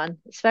everyone.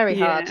 It's very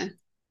hard. yeah.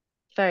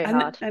 Very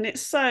hard. And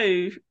it's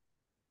so,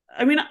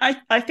 I mean,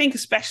 I think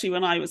especially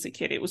when I was a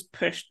kid, it was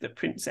pushed that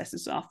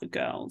princesses are for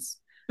girls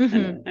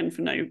Hmm. and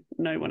for no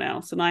one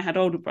else. And I had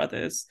older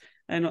brothers,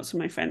 and lots of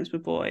my friends were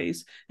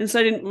boys, and so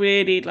I didn't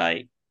really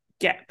like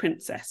get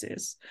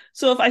princesses.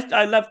 Sort of,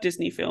 I love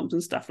Disney films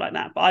and stuff like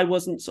that, but I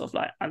wasn't sort of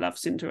like I love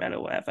Cinderella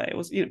or whatever. It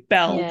was, you know,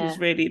 Belle was Yeah.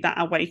 really that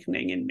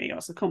awakening in me. I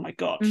was like, oh my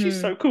god, she's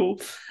Hmm. so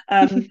cool.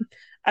 Um,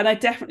 and I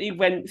definitely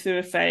went through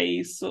a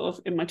phase sort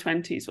of in my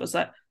 20s where I was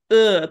like,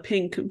 ugh,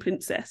 pink and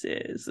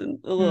princesses and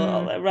ugh,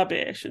 Mm. they're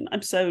rubbish. And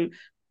I'm so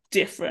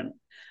different.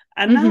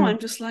 And now Hmm. I'm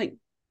just like,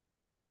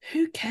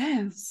 who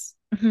cares?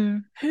 Hmm.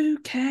 Who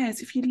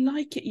cares? If you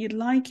like it, you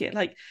like it.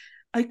 Like,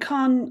 I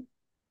can't.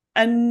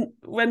 And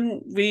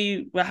when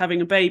we were having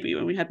a baby,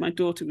 when we had my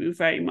daughter, we were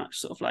very much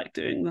sort of like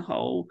doing the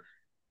whole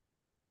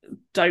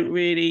don't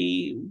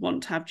really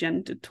want to have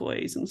gendered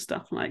toys and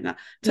stuff like that.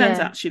 Turns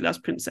Yeah. out she loves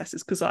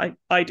princesses because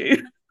I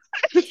do.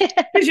 Yeah.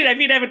 Because you know, if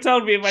you'd ever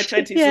told me in my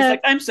 20s, it's Yeah.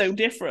 like I'm so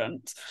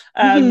different.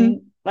 Hmm.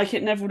 Like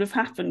it never would have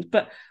happened.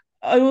 But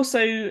I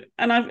also,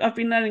 and I've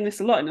been learning this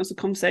a lot, and it was a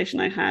conversation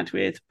I had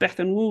with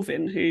Bethan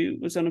Wolvin, who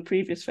was on a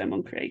previous Femme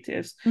on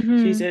Creatives.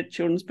 She's Hmm. a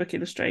children's book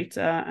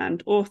illustrator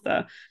and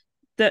author.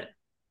 That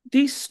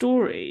these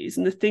stories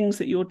and the things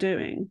that you're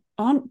doing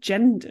aren't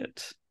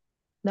gendered.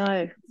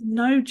 No.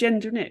 No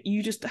gender in it.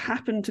 You just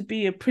happen to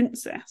be a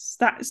princess.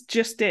 That's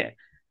just it.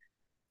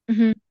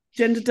 Hmm.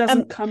 Gender Um,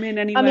 doesn't come in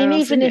I anywhere mean,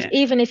 else in it.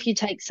 even if you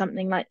take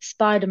something like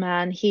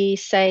Spider-Man, he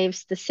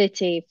saves the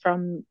city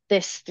from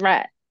this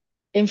threat.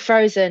 In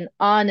Frozen,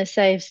 Anna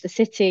saves the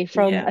city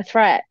from Yeah. a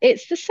threat.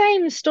 It's the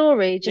same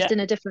story, just Yeah. in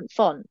a different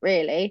font,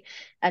 really,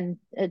 and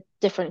a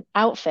different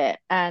outfit.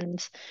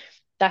 And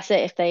that's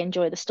it. If they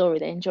enjoy the story,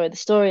 they enjoy the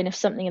story. And if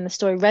something in the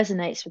story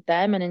resonates with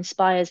them and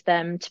inspires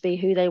them to be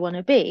who they want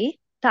to be,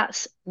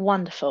 that's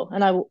wonderful.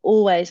 And I will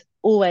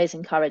always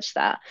encourage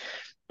that.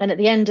 And at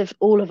the end of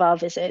all of our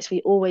visits,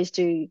 we always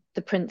do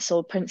the prince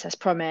or princess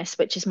promise,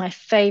 which is my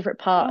favorite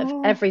part of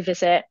Oh, every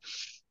visit.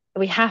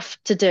 We have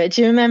to do it.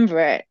 Do you remember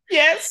it?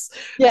 yes.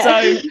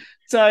 Yeah.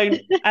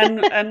 Don't.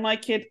 And my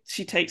kid,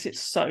 she takes it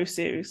so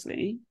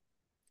seriously.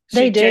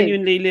 They She do.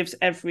 genuinely lives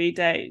every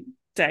day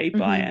by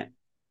Hmm. it.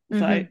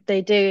 So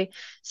They do.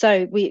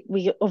 So we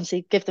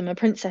obviously give them a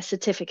princess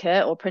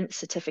certificate or prince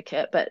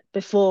certificate, but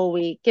before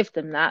we give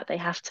them that, they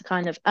have to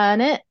kind of earn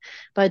it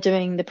by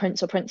doing the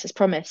prince or princess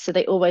promise. So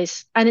they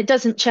always, and it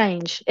doesn't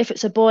change. If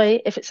it's a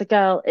boy, if it's a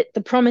girl,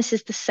 the promise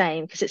is the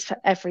same because it's for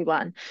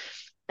everyone.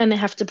 And they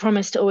have to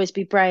promise to always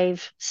be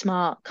brave,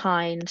 smart,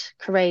 kind,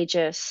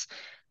 courageous,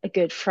 a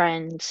good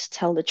friend,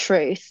 tell the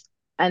truth,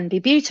 and be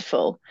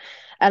beautiful.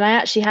 And I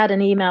actually had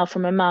an email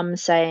from a mum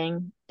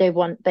saying they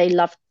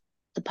loved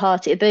the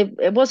party.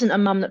 It wasn't a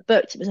mum that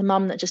booked, it was a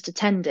mum that just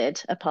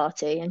attended a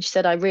party. And she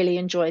said, I really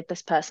enjoyed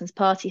this person's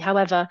party.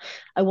 However,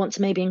 I want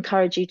to maybe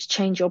encourage you to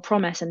change your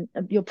promise and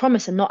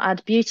not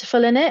add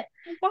beautiful in it.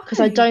 Because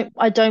why?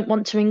 I don't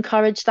want to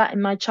encourage that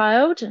in my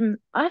child. And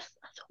I thought,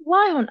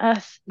 why on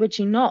earth would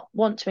you not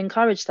want to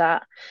encourage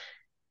that?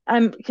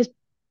 Because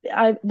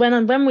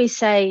when we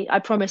say I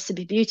promise to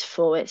be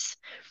beautiful, it's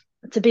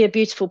to be a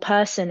beautiful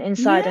person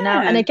inside and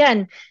out. And Yeah.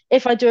 again,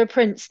 if I do a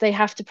prince, they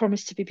have to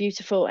promise to be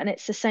beautiful, and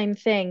it's the same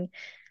thing.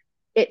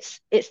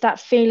 It's that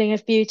feeling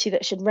of beauty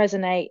that should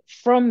resonate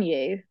from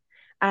you.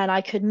 And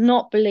I could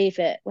not believe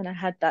it when I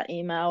had that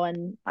email,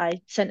 and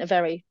I sent a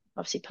very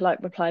obviously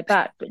polite reply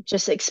back, but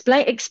just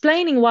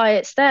explaining why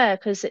it's there,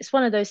 because it's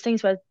one of those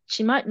things where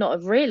she might not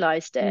have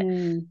realized it.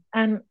 Mm.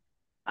 And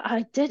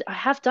I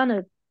have done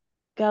a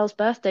girl's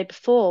birthday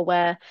before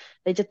where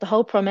they did the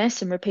whole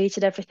promise and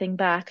repeated everything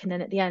back. And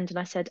then at the end, and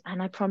I said,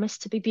 and I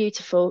promised to be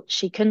beautiful.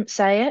 She couldn't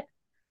say it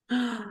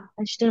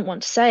and she didn't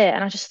want to say it.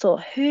 And I just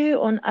thought, who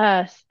on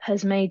earth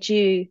has made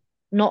you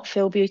not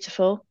feel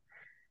beautiful?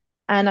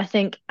 And I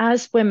think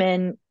as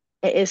women,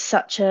 it is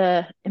such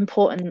a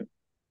important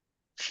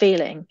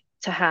feeling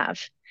to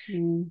have.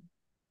 Mm.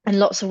 and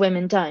lots of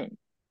women don't,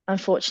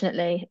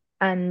 unfortunately.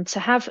 And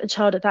to have a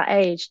child at that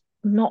age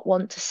not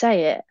want to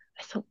say it,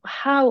 I thought,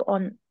 how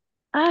on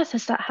earth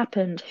has that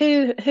happened?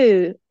 Who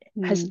has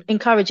Mm.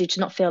 encouraged you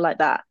to not feel like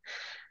that?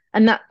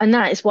 And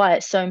that is why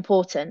it's so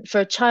important for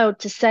a child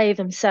to say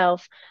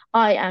themselves,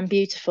 I am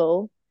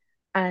beautiful,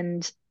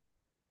 and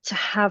to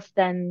have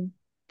then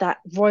that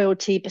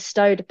royalty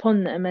bestowed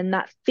upon them and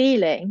that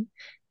feeling,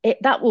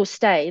 that will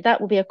stay.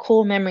 That will be a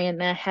core memory in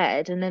their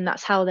head, and then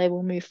that's how they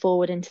will move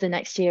forward into the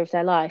next year of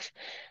their life.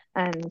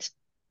 And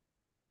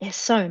it's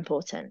so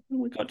important. Oh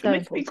my God, you're So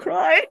making me important.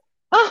 cry.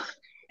 Oh,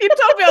 You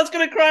told me I was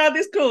going to cry on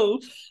this call.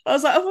 I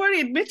was like, I've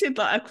already admitted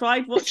that I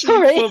cried watching you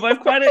sorry. before, but I've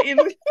cried at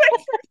you.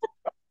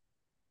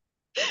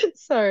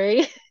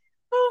 Sorry.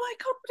 Oh my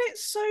God, but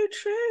it's so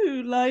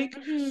true. Like,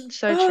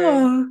 So true.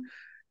 oh,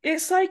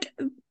 it's like,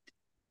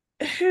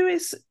 who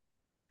is,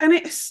 and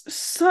it's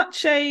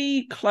such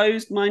a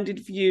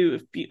closed-minded view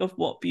of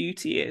what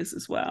beauty is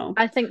as well.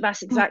 I think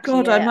that's Oh exactly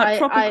God, it. I'm like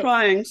proper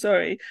crying.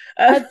 Sorry.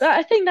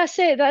 I think that's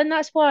it. And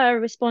that's why I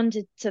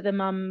responded to the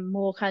mum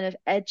more kind of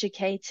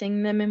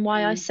educating them in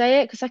why I Mm,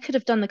 say it, because I could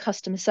have done the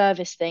customer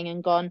service thing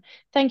and gone,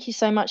 thank you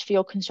so much for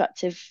your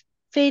constructive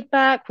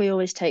feedback. We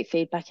always take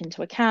feedback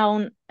into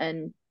account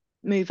and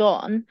move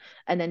on,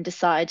 and then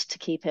decide to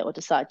keep it or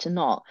decide to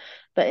not.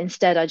 But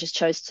instead, I just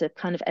chose to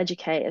kind of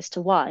educate as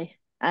to why.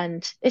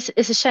 And it's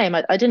a shame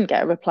I didn't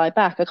get a reply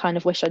back. I kind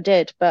of wish I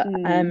did, but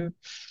mm,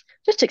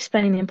 just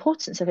explaining the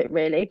importance of it,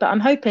 really. But I'm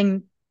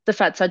hoping the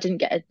fact I didn't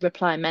get a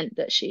reply meant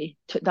that she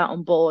took that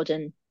on board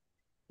and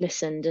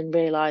listened and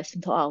realized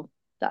and thought,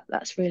 oh,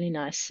 that's really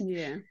nice.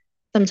 yeah.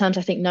 Sometimes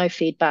I think no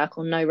feedback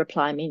or no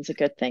reply means a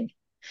good thing.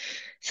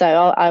 So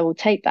I will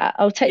take that.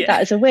 I'll take Yeah.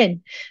 that as a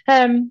win.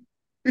 Um,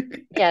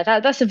 yeah,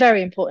 that's a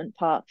very important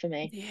part for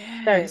me.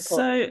 Very Yeah,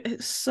 so important.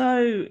 it's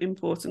so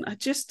important.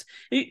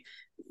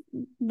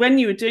 When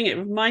you were doing it,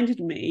 it reminded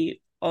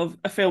me of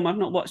a film I've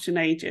not watched in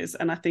ages,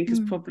 and I think is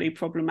Mm. probably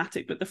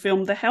problematic. But the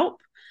film The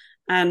Help,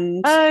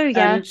 and Oh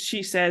yeah.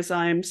 she says,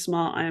 "I am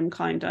smart, I am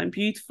kind, I'm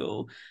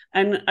beautiful."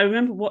 And I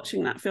remember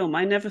watching that film.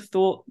 I never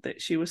thought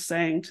that she was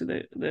saying to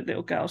the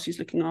little girl she's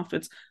looking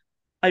afterwards,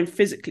 I'm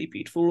physically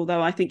beautiful,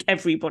 although I think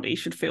everybody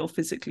should feel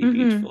physically Mm-hmm.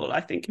 beautiful.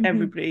 I think Mm-hmm.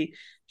 everybody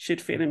should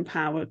feel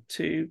empowered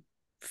to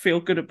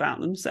feel good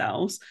about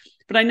themselves.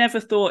 But I never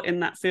thought in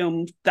that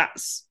film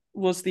that's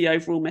was the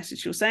overall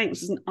message you're saying. It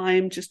was, I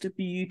am just a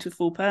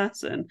beautiful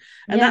person.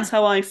 And that's Yeah.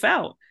 how I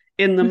felt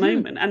in the Mm-hmm.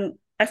 moment. And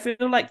I feel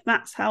like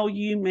that's how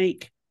you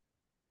make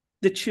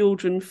the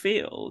children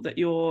feel that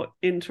you're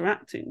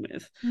interacting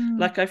with. Mm.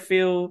 Like I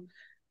feel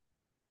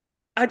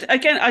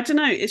again, I don't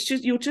know. It's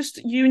just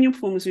you and your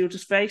performers. You're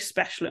just very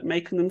special at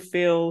making them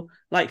feel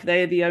like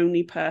they're the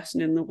only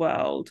person in the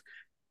world.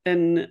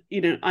 And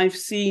I've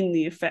seen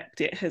the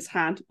effect it has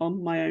had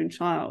on my own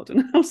child,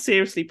 and how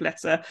seriously,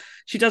 bless her,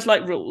 she does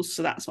like rules,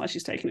 so that's why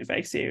she's taking it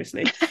very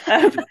seriously.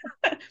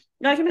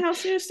 Like, and how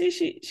seriously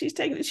she's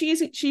taking it.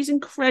 She's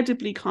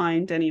incredibly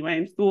kind anyway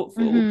and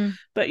thoughtful. Mm-hmm.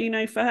 But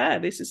for her,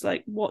 this is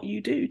like what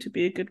you do to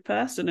be a good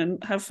person,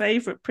 and her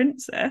favorite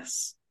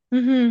princess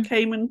Mm-hmm.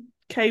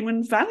 came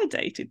and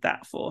validated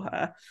that for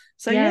her.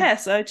 So Yeah.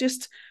 yes, I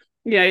just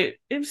it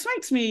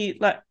makes me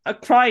like I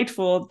cried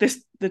for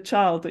the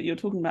child that you're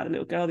talking about, the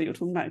little girl that you're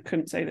talking about, who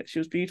couldn't say that she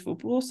was beautiful,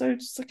 but also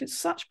just like it's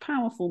such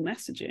powerful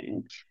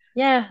messaging.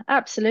 Yeah,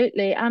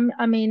 absolutely.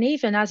 I mean,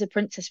 even as a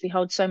princess, we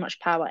hold so much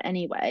power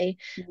anyway,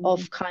 Mm.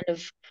 of kind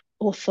of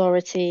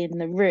authority in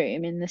the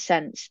room, in the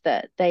sense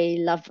that they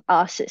love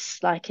us.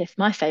 It's like if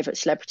my favorite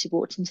celebrity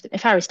walked into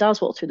if Harry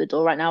Styles walked through the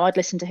door right now, I'd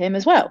listen to him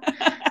as well.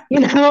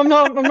 I'm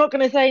not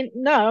going to say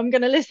no, I'm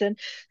going to listen.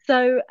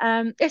 So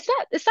it's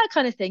that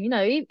kind of thing,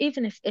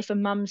 even if a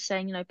mum's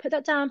saying, put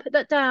that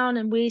down,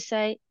 and we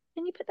say,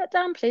 can you put that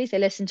down, please? They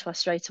listen to us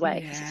straight away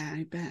because Yeah,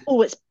 I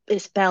bet.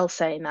 it's Belle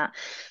saying that.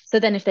 So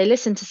then if they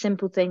listen to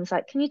simple things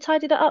like, can you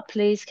tidy that up,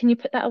 please? Can you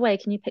put that away?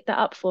 Can you pick that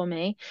up for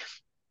me?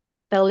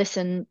 They'll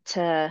listen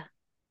to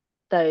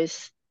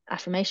those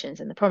affirmations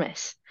and the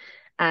promise.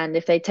 And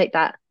if they take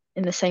that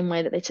in the same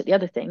way that they took the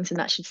other things, and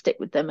that should stick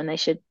with them, and they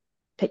should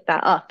pick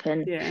that up,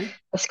 and Yeah,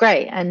 that's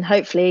great. And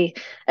hopefully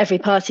every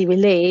party we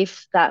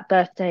leave, that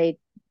birthday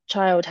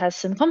child has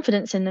some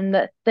confidence in them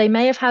that they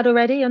may have had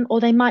already, or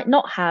they might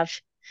not have.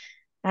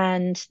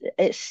 And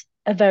it's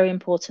a very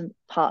important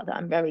part that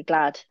I'm very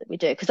glad that we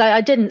do, because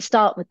I didn't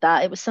start with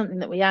that. It was something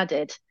that we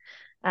added,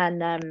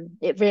 and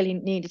it really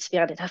needed to be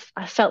added.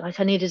 I felt like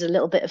I needed a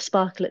little bit of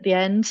sparkle at the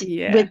end with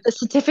yeah. the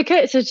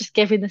certificate, so just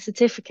giving the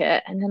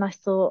certificate. And then I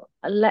thought,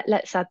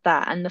 let's add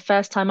that. And the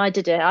first time I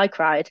did it, I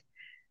cried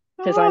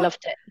because I Oh,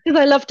 loved it, because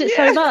I loved it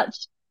so yeah.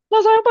 much. I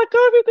was like, oh my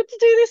God, we've got to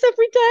do this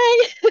every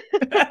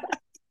day.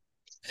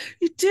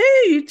 You do.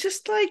 You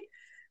just like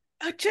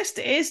it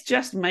is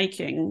just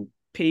making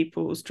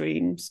people's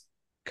dreams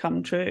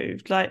come true.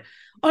 Like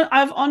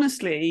I've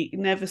honestly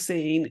never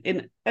seen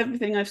in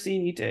everything I've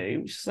seen you do,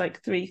 which is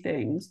like three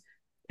things,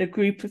 a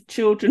group of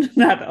children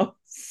and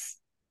adults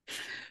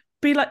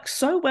be like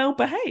so well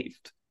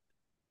behaved.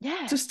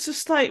 Yeah.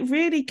 Just like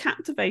really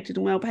captivated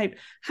and well behaved.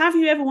 Have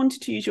you ever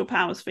wanted to use your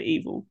powers for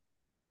evil?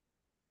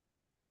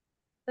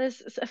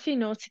 There's a few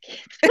naughty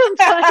kids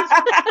sometimes,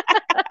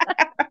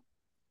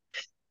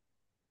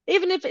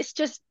 even if it's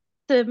just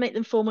to make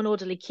them form an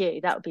orderly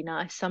queue. That would be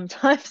nice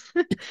sometimes.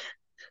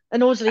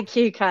 An orderly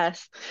queue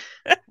curse.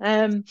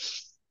 Um,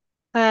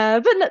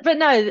 but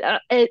no,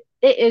 it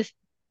is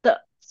the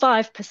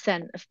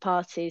 5% of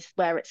parties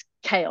where it's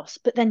chaos.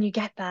 But then you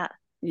get that.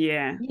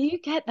 Yeah. You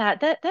get that.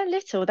 They're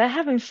little, they're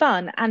having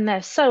fun, and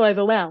they're so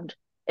overwhelmed.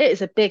 It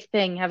is a big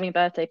thing having a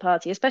birthday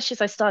party, especially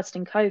as I started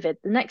in COVID.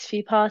 The next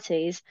few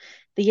parties,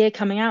 the year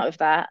coming out of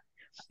that,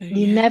 Oh,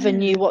 you never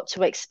knew yeah. what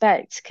to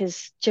expect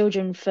because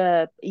children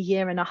for a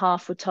year and a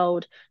half were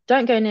told,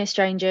 don't go near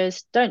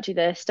strangers, don't do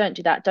this, don't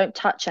do that, don't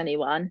touch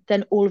anyone.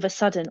 Then all of a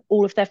sudden,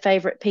 all of their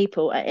favorite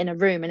people are in a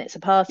room and it's a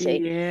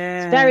party.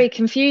 It's Yeah. very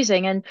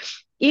confusing. And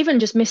even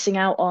just missing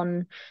out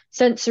on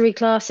sensory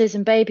classes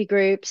and baby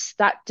groups,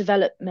 that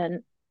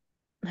development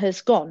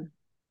has gone.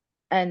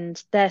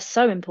 And they're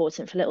so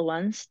important for little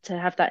ones to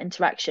have that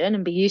interaction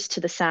and be used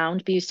to the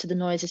sound, be used to the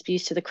noises, be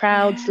used to the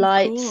crowds, Yeah, of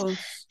lights,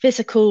 course.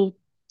 physical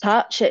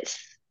touch. It's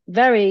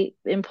very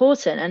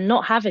important. And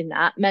not having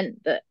that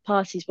meant that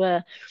parties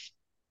were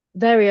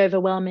very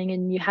overwhelming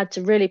and you had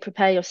to really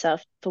prepare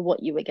yourself for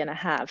what you were going to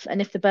have. And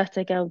if the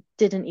birthday girl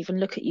didn't even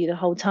look at you the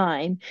whole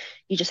time,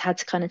 you just had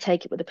to kind of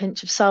take it with a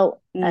pinch of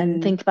salt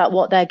and Mm, think about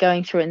what they're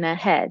going through in their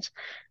head.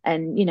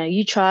 And,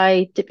 you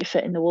try, dip your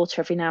foot in the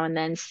water every now and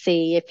then,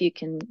 see if you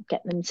can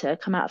get them to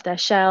come out of their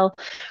shell,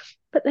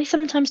 but they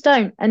sometimes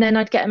don't. And then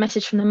I'd get a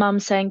message from the mum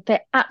saying they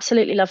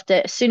absolutely loved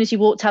it. As soon as you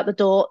walked out the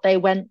door, they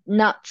went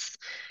nuts.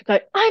 Go,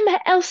 I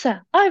met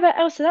Elsa. I met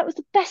Elsa. That was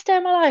the best day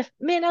of my life.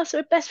 Me and Elsa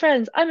are best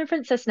friends. I'm a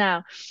princess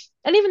now.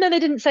 And even though they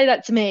didn't say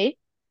that to me,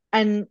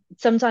 and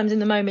sometimes in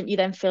the moment you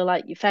then feel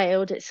like you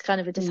failed, it's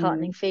kind of a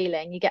disheartening mm,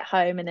 feeling. You get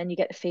home and then you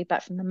get the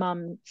feedback from the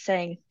mum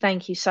saying,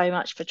 thank you so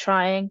much for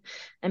trying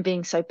and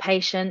being so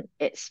patient.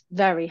 It's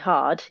very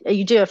hard.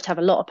 You do have to have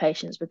a lot of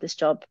patience with this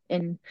job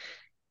in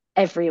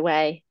every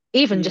way,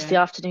 even just the yeah.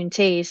 afternoon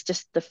teas,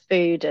 just the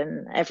food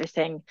and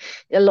everything.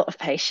 A lot of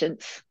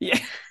patience, Yeah.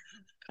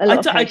 a lot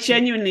of I patience.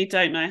 genuinely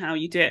don't know how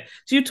you do it.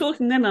 So you're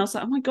talking then, I was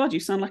like, oh my God, you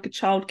sound like a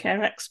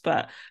childcare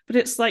expert. But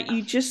it's like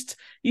you just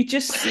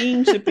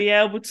seem to be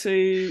able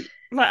to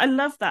like I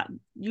love that.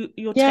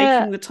 You're Yeah,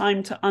 taking the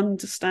time to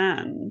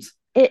understand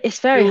it's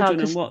very hard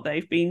children and because what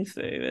they've been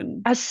through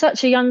and as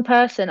such a young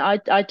person, I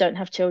don't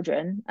have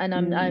children, and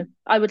mm,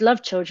 I would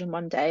love children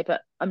one day,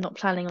 but I'm not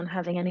planning on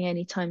having any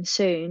anytime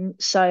soon.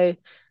 So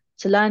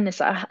to learn this,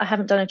 I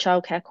haven't done a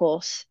childcare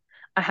course.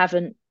 I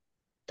haven't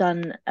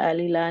done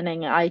early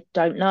learning. I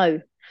don't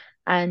know.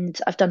 And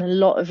I've done a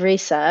lot of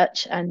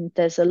research, and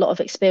there's a lot of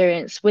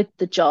experience with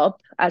the job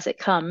as it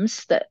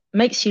comes that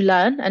makes you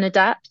learn and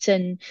adapt.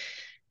 And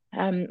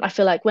I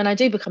feel like when I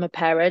do become a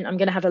parent, I'm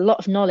going to have a lot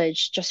of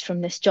knowledge just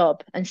from this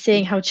job and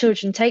seeing yeah. how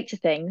children take to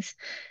things.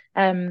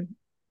 Um,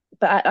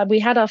 but we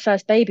had our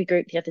first baby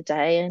group the other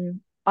day, and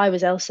I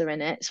was Elsa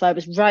in it, so I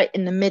was right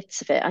in the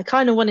midst of it. I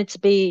kind of wanted to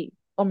be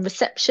on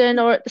reception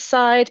or at the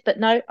side, but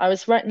no, I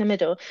was right in the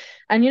middle.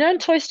 And in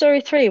Toy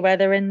Story 3, where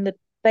they're in the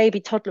baby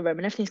toddler room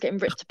and everything's getting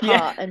ripped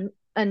Yeah. apart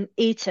and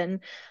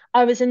eaten,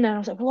 I was in there. I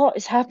was like, what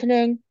is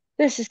happening?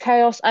 This is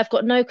chaos. I've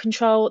got no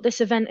control.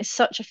 This event is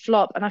such a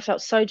flop. And I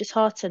felt so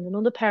disheartened. And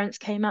all the parents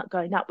came out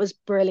going, that was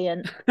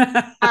brilliant,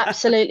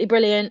 absolutely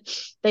brilliant.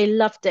 They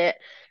loved it.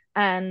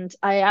 And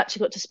I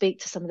actually got to speak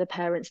to some of the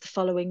parents the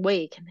following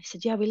week, and they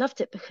said, yeah, we loved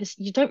it because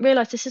you don't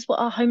realize this is what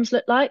our homes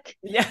look like.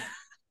 Yeah.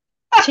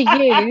 To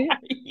you,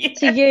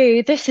 to Yeah.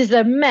 you, this is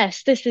a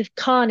mess. This is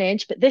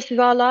carnage, but this is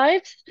our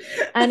lives.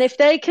 And if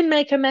they can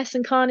make a mess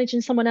and carnage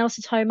in someone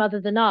else's home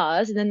other than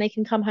ours, and then they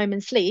can come home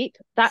and sleep,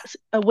 that's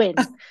a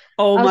win.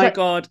 Oh I was my like,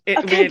 God,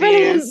 it okay, really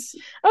brilliant. is.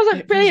 I was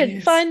like, It really brilliant,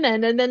 is. fine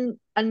then.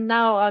 And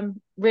now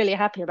I'm really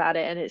happy about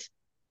it and it's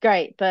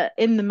great. But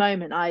in the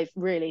moment I've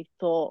really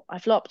thought I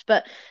flopped.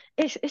 But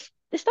it's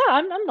that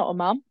I'm not a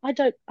mum. I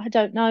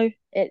don't know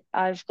it.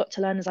 I've got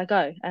to learn as I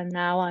go. And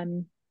now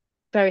I'm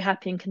very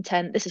happy and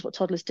content. This is what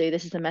toddlers do.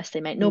 This is the mess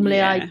they make.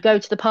 Normally I Yeah. go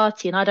to the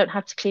party and I don't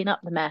have to clean up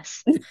the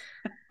mess.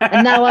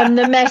 And now I'm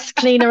the mess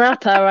cleaner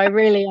upper. I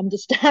really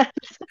understand.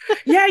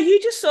 Yeah,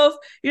 you just sort of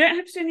you don't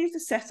have to do any of the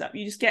setup.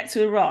 You just get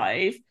to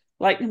arrive,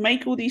 like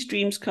make all these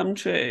dreams come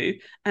true,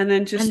 and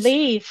then And just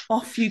leave.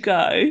 off you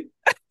go.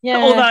 Yeah.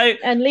 Although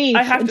And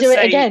I leave have and to do it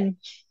say, again.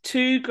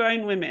 two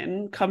grown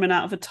women coming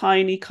out of a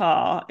tiny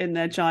car in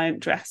their giant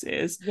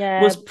dresses Yeah,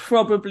 was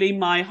probably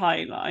my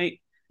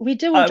highlight. we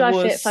do all I drive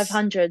Fiat was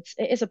 500s.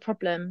 It is a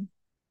problem.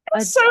 I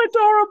so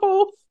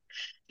adorable.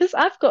 Because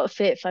I've got a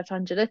Fiat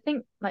 500. I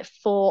think like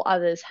four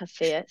others have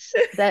Fiats.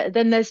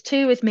 Then there's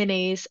two with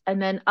minis,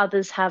 and then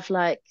others have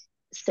like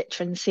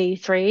Citroen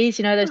C3s,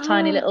 those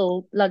tiny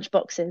little lunch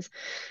boxes.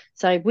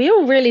 So we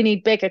all really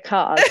need bigger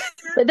cars.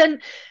 But then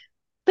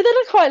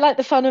I quite like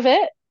the fun of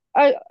it.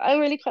 I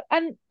really quite,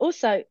 and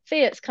also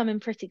Fiats come in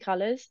pretty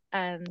colours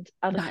and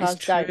other That is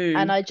cars don't.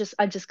 And true. I just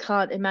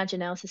can't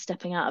imagine Elsa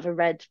stepping out of a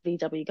red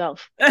VW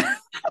Golf.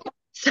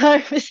 So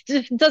it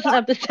just doesn't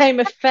have the same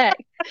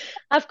effect.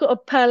 I've got a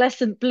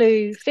pearlescent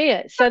blue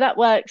Fiat, so that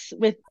works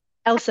with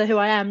Elsa who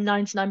I am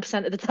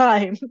 99% of the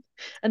time.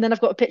 And then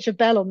I've got a picture of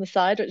Belle on the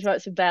side, which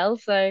writes for Belle.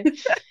 So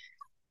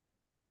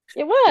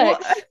it What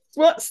works.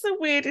 what's the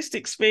weirdest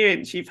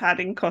experience you've had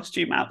in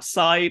costume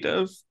outside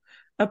of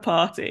a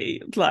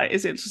party? Like,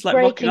 is it just like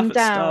rocking Breaking up at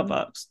down.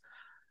 Starbucks?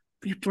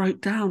 You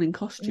broke down in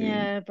costume.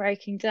 Yeah,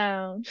 breaking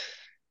down.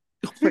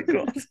 Oh my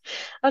god.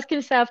 I was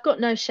going to say, I've got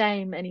no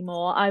shame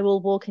anymore. I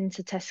will walk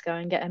into Tesco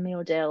and get a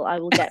meal deal. I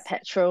will get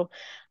petrol.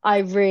 I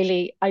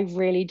really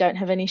don't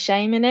have any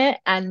shame in it.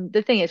 And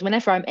the thing is,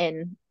 whenever I'm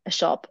in a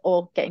shop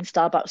or getting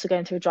Starbucks or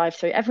going through a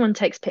drive-through, everyone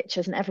takes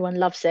pictures and everyone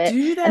loves it.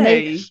 Do And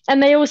they they?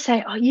 and they all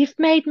say, "Oh, you've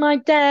made my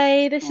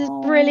day. This is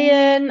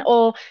brilliant."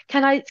 Oh, Or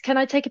can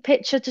I take a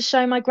picture to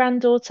show my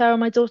granddaughter or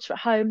my daughter at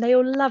home? They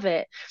all love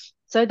it.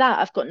 So that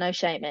I've got no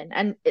shame in.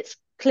 And it's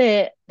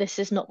clear this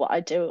is not what I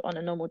do on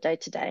a normal day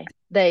to day.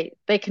 They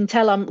can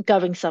tell I'm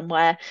going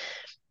somewhere,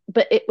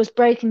 but it was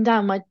breaking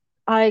down.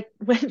 I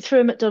went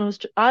through a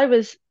McDonald's. I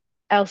was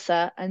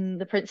Elsa and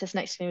the princess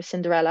next to me was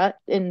Cinderella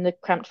in the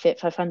cramped Fiat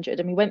 500,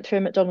 and we went through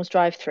a McDonald's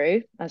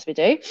drive-through as we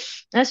do. And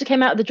as we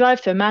came out of the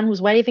drive-through, a man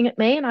was waving at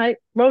me, and I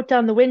rolled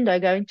down the window,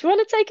 going, "Do you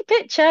want to take a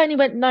picture?" And he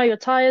went, "No, your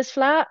tire's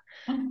flat."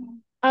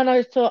 And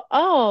I thought,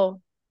 "Oh,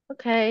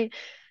 okay."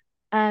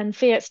 And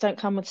Fiats don't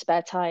come with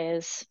spare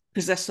tires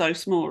because they're so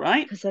small,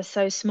 right? because they're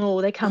so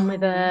small. They come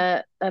with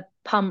Oh, a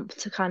pump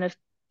to kind of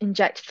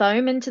inject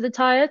foam into the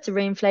tire to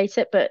reinflate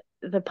it, but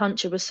the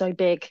puncture was so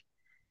big,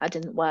 that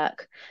didn't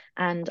work.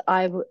 And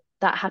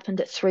that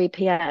happened at 3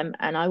 p.m.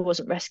 and I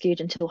wasn't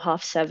rescued until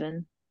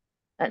 7:30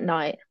 at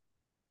night.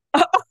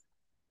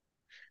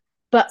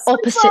 But so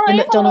opposite the sorry.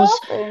 How McDonald's,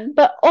 laughing?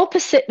 but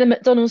opposite the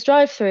McDonald's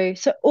drive-through.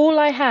 So all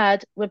I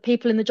had were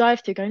people in the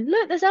drive-through going,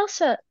 "Look, there's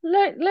Elsa.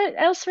 Look,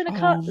 Elsa in a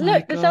car. Oh my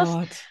Look, there's Elsa."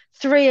 god.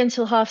 3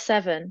 until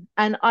 7:30,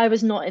 and I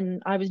was not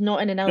in an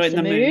Not in Elsa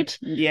the mood. mood.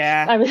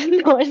 Yeah. I was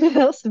not in an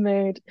Elsa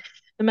mood.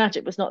 The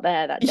magic was not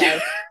there that Yeah.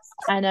 day.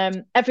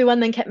 And everyone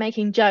then kept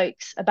making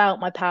jokes about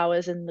my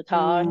powers in the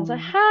car. And I was like,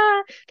 Oh.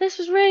 "Ha, this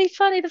was really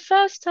funny the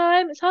first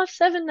time. It's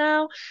 7:30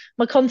 now."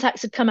 My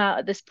contacts had come out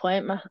at this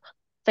point. My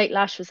fake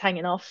lash was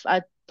hanging off. I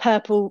had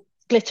purple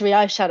glittery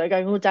eyeshadow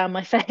going all down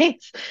my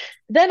face.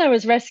 Then I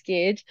was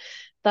rescued.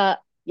 But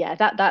yeah,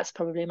 that's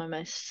probably my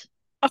most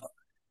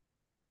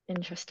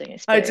interesting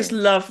I just experience.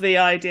 love the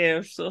idea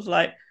of sort of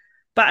like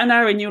about an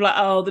hour and you're like,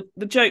 oh,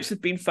 the jokes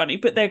have been funny,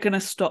 but they're gonna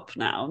stop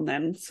now. And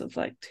then sort of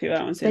like 2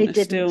 hours in, They they're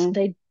didn't. still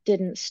They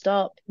didn't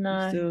stop.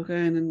 No. still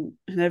going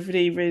and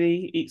everybody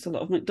really eats a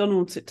lot of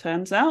McDonald's, it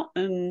turns out,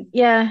 and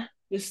Yeah.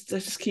 just they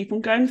just keep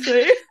on going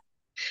through.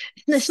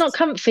 And it's not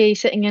comfy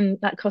sitting in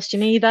that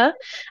costume either.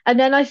 And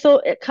then I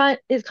thought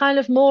it's kind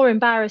of more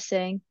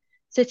embarrassing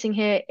sitting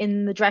here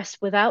in the dress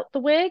without the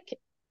wig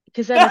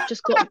because then I've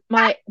just got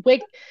my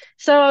wig.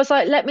 So I was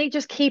like, let me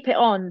just keep it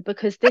on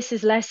because this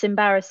is less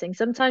embarrassing.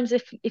 Sometimes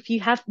if you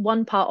have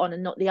one part on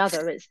and not the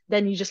other, it's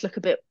then you just look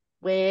a bit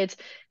weird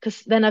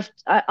because then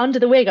under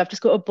the wig I've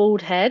just got a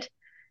bald head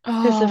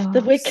because of the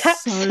Oh, wig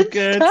caps so and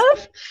good.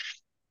 stuff.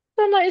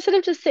 So I'm like, instead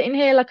of just sitting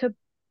here like a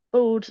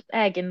bald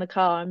egg in the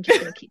car, I'm just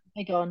going to keep the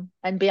wig on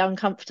and be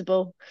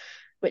uncomfortable,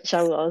 which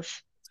I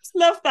was. Just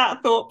love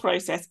that thought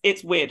process.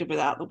 It's weird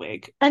without the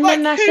wig. And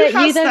then Like, that's who it.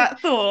 has that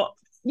thought?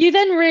 You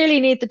then really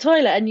need the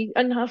toilet,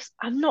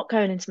 I'm not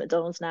going into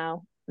McDonald's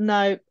now.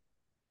 No,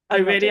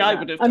 I'm not doing I that.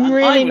 would have I'm done. I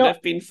really would not.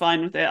 have been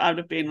fine with it. I would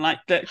have been like,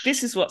 look,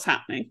 this is what's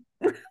happening.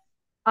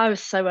 I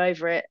was so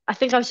over it. I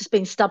think I was just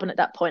being stubborn at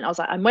that point. I was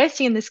like, I'm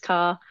waiting in this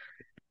car.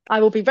 I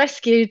will be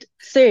rescued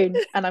soon,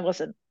 and I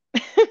wasn't.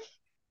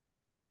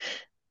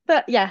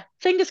 But yeah,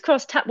 fingers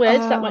crossed, tap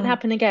words, that won't Oh,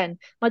 happen again.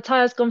 My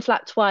tire's gone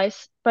flat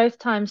twice. Both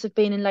times have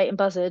been in Leighton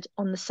Buzzard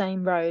on the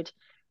same road.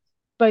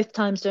 Both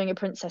times doing a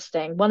princess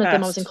thing. One of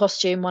them I was in cursed.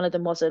 costume, one of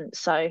them wasn't.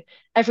 So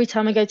every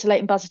time I go to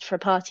Leighton Buzzard for a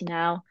party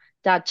now,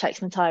 Dad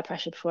checks my tire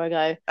pressure before I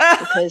go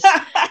because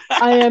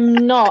I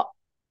am not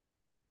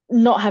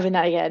having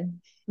that again.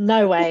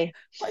 No way.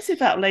 What is it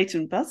about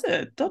Leighton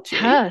Buzzard? Dodgy.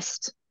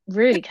 Cursed.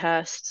 Really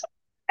cursed.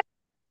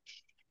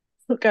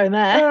 Not going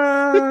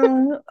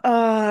there.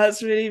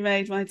 That's really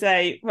made my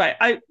day.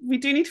 Right, we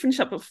do need to finish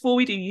up, but before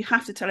we do, you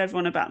have to tell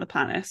everyone about the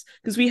palace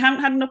because we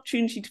haven't had an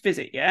opportunity to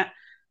visit yet.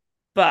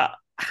 But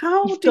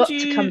You've got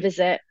to come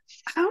visit.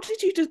 how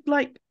did you just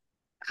like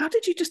how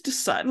did you just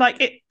decide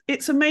like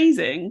it's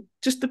amazing.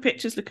 Just the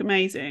pictures look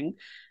amazing.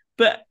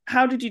 But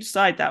how did you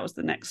decide that was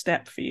the next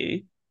step for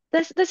you?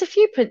 There's a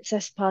few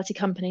princess party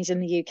companies in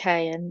the UK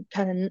and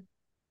kind of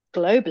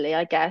globally,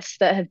 I guess,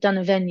 that have done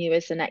a venue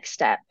as the next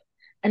step.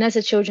 And as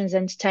a children's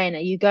entertainer,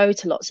 you go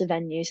to lots of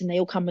venues and they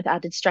all come with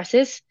added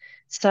stresses.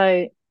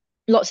 So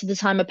lots of the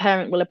time, a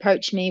parent will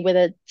approach me with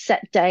a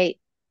set date,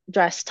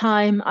 dress,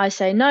 time. I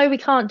say, "No, we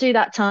can't do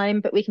that time,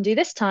 but we can do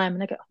this time."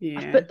 And they go,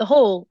 "I've Yeah, booked the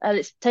hall and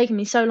it's taken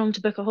me so long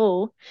to book a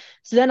hall."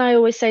 So then I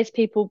always say to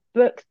people,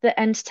 book the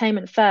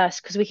entertainment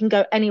first because we can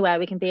go anywhere.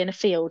 We can be in a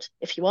field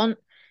if you want.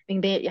 We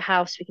can be at your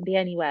house. We can be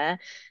anywhere.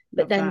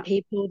 But love then that.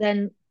 people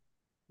then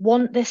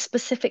want this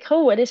specific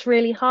hall and it's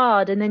really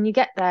hard and then you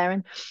get there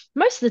and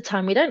most of the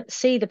time we don't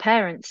see the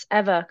parents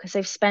ever because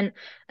they've spent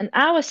an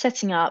hour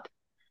setting up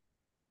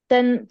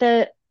then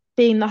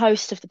being the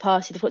host of the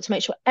party, they've got to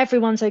make sure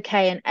everyone's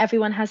okay and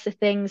everyone has the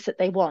things that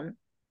they want,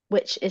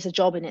 which is a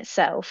job in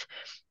itself.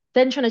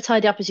 Then trying to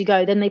tidy up as you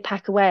go, then they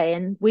pack away,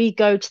 and we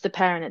go to the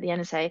parent at the end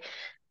and say,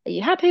 are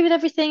you happy with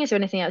everything? Is there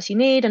anything else you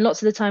need? And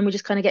lots of the time we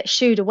just kind of get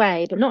shooed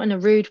away, but not in a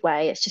rude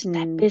way. It's just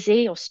they're Mm.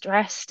 busy or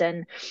stressed,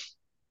 and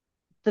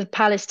the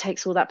palace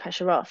takes all that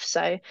pressure off.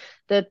 So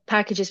the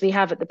packages we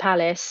have at the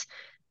palace,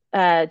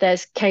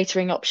 there's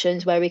catering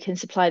options where we can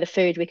supply the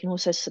food. We can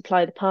also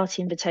supply the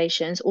party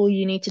invitations. All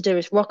you need to do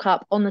is rock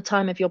up on the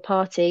time of your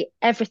party.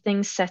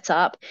 Everything's set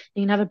up.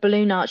 You can have a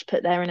balloon arch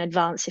put there in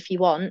advance if you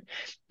want.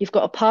 You've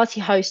got a party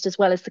host as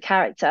well as the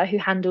character who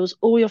handles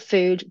all your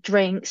food,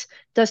 drinks,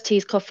 does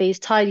teas, coffees,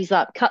 tidies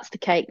up, cuts the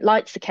cake,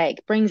 lights the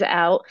cake, brings it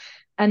out.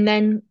 And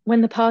then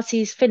when the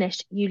party's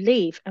finished, you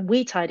leave and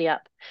we tidy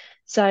up.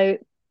 So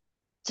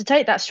to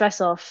take that stress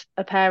off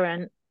a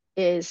parent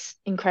is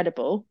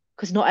incredible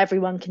because not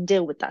everyone can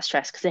deal with that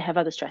stress because they have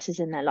other stresses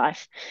in their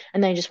life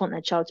and they just want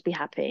their child to be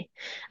happy.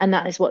 And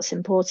that is what's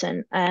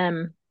important.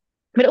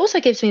 But it also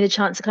gives me the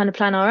chance to kind of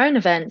plan our own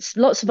events.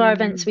 Lots of our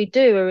events Mm. we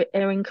do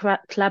are in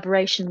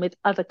collaboration with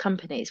other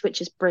companies,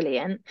 which is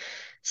brilliant.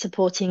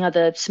 Supporting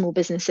other small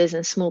businesses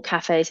and small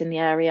cafes in the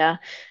area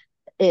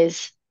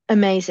is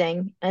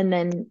amazing. And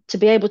then to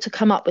be able to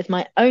come up with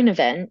my own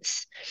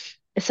events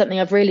is something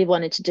I've really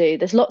wanted to do.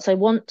 There's lots I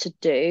want to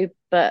do,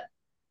 but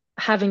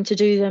having to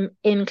do them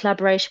in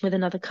collaboration with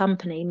another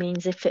company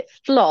means if it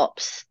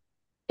flops,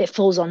 it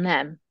falls on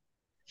them,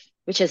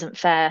 which isn't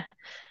fair.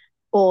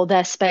 Or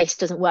their space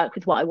doesn't work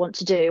with what I want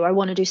to do. I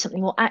want to do something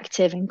more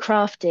active and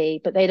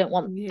crafty, but they don't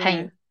want Yeah.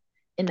 paint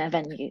in their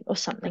venue or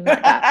something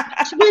like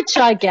that, which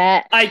I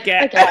get. I I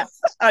get. get.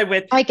 I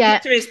would. I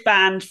get. Glitter is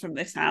banned from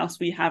this house.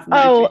 We have no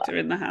Oh, glitter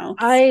in the house.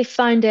 I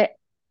find it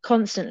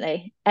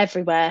constantly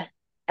everywhere,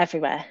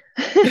 everywhere.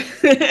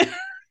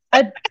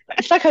 I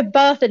it's like I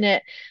birthed in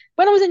it.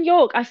 When I was in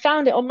York, I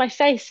found it on my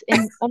face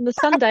in on the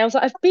Sunday. I was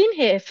like, I've been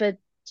here for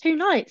 2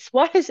 nights.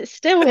 Why is it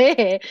still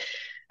here?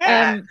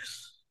 Um,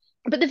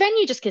 but the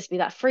venue just gives me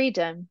that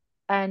freedom,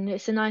 and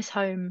it's a nice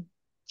home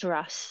for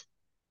us,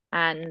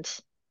 and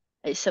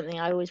it's something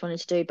I always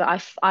wanted to do.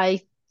 But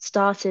I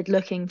started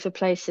looking for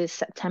places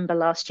September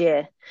last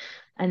year,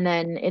 and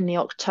then in the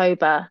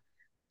October,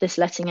 this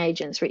letting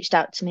agents reached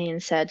out to me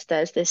and said,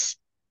 there's this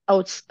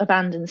old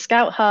abandoned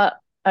scout hut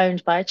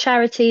owned by a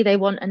charity. They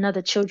want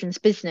another children's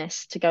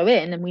business to go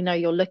in, and we know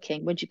you're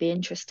looking. Would you be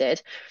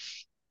interested?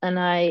 And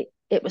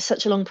it was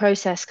such a long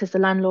process because the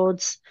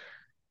landlords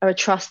are a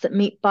trust that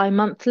meet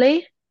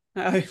bi-monthly.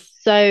 Oh.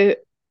 So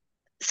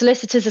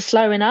solicitors are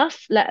slow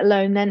enough, let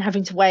alone then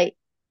having to wait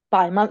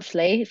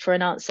bi-monthly for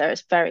an answer.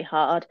 It's very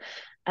hard.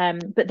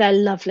 But they're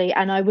lovely,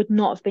 and I would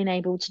not have been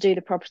able to do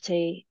the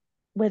property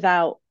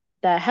without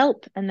their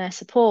help and their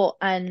support.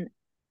 And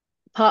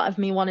part of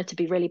me wanted to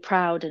be really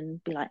proud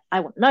and be like, I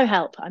want no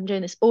help. I'm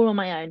doing this all on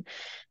my own.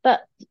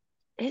 But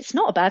it's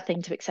not a bad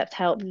thing to accept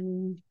help,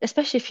 Mm.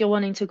 especially if you're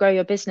wanting to grow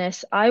your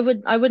business. I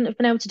wouldn't have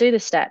been able to do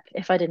this step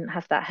if I didn't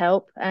have that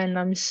help. And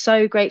I'm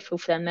so grateful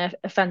for them. They're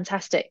a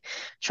fantastic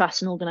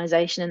trust and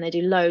organization, and they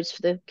do loads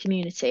for the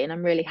community. And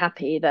I'm really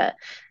happy that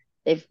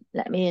they've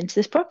let me into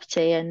this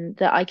property and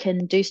that I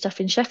can do stuff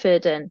in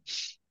Sheffield. And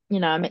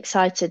I'm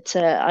excited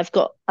I've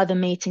got other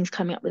meetings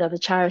coming up with other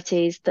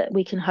charities that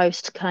we can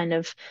host kind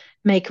of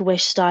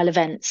make-a-wish style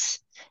events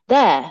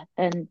there,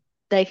 and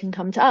they can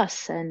come to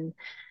us. And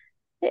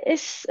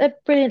it's a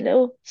brilliant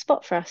little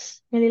spot for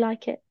us. Really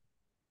like it.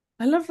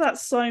 I love that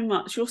so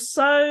much. You're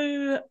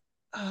so.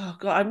 Oh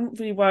God, I'm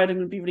really worried I'm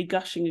going to be really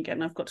gushing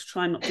again. I've got to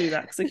try and not do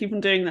that because I keep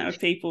on doing that with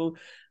people.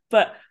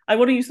 But I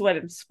want to use the word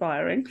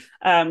inspiring,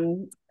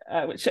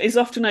 which is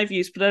often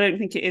overused, but I don't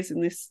think it is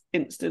in this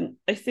instant.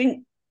 I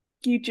think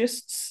you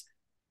just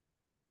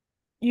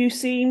you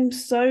seem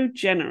so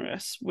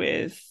generous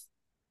with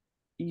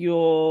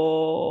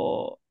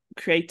your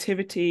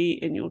creativity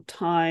and your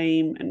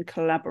time and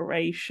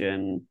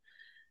collaboration.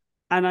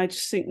 And I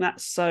just think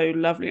that's so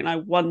lovely. And I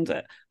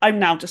wonder, I'm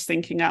now just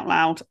thinking out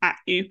loud at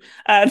you,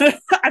 and,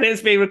 and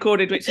it's being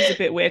recorded, which is a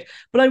bit weird.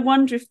 But I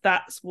wonder if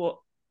that's what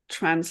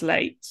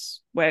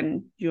translates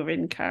when you're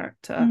in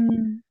character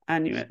Mm,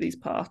 and you're at these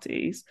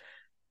parties.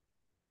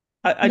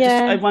 I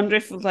yeah, wonder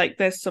if like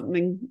there's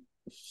something.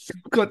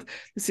 God,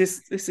 this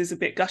is a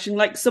bit gushing.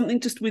 Like something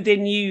just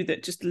within you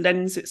that just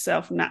lends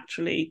itself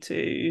naturally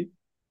to.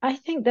 I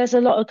think there's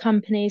a lot of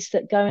companies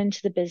that go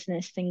into the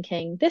business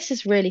thinking, this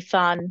is really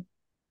fun.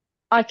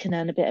 I can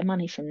earn a bit of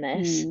money from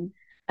this. Hmm.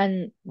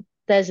 And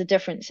there's a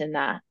difference in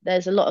that.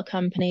 There's a lot of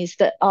companies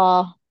that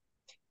are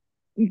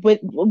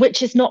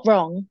which is not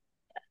wrong.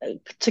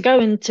 To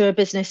go into a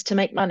business to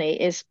make money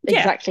is Yeah,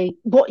 exactly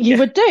what you yeah.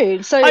 would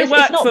do. So I it's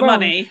work not for wrong.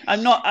 money.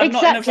 I'm not in a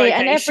Exactly.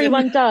 And vocation.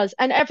 everyone does.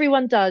 And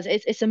everyone does.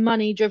 It's a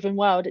money driven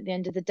world at the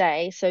end of the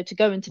day. So to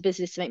go into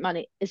business to make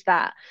money is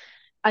that.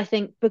 I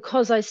think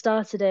because I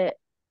started it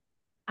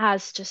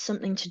as just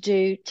something to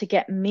do to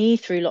get me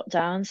through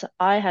lockdowns,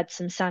 I had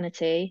some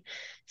sanity,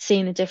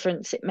 seeing the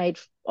difference it made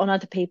on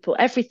other people.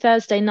 Every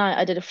Thursday night,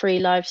 I did a free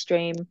live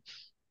stream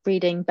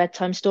reading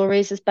bedtime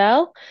stories as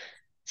Belle.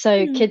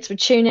 So Mm. kids would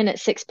tune in at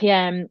 6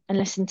 p.m. and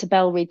listen to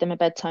Belle read them a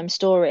bedtime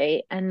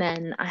story. And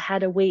then I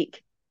had a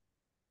week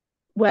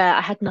where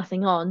I had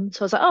nothing on.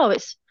 So I was like, oh,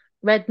 it's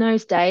Red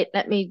Nose Day.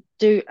 Let me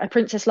do a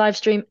Princess live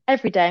stream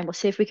every day and we'll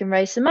see if we can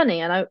raise some money.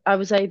 And I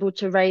was able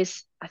to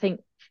raise, I think,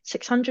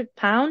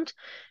 £600,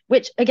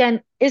 which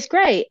again is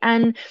great.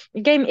 And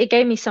it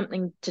gave me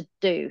something to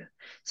do.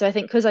 So I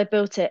think because I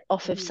built it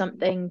off of Mm.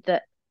 something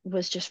that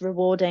was just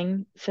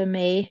rewarding for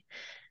me.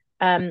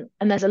 And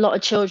there's a lot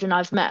of children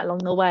I've met along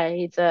the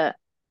way that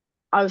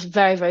I was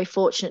very, very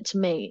fortunate to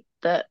meet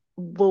that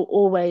will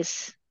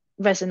always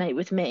resonate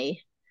with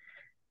me.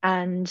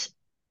 And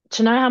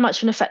to know how much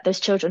of an effect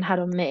those children had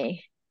on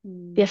me, the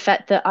Mm.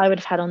 effect that I would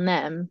have had on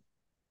them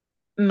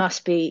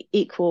must be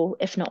equal,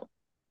 if not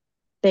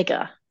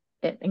bigger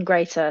and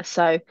greater.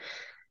 So,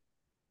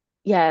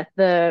 yeah,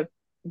 the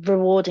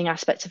rewarding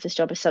aspect of this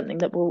job is something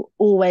that will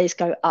always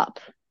go up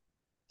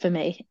for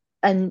me.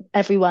 And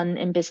everyone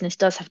in business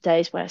does have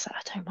days where it's like,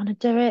 I don't want to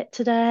do it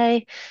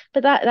today.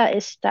 But that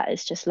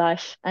is just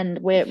life. And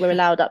we're Yeah.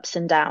 allowed ups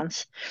and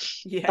downs.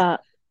 Yeah.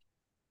 But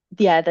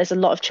yeah, there's a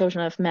lot of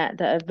children I've met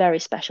that are very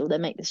special that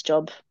make this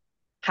job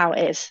how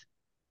it is.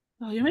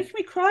 Oh, you're making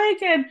me cry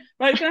again.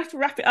 Right, we're gonna have to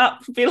wrap it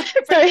up. Be like,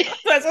 Sorry,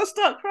 otherwise I'll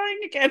start crying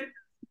again.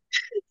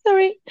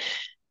 sorry.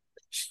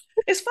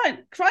 It's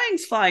fine.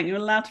 Crying's fine. You're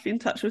allowed to be in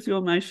touch with your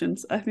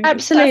emotions. I think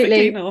it's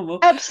perfectly Absolutely. normal.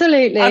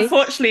 Absolutely.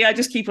 Unfortunately, I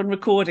just keep on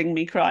recording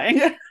me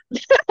crying.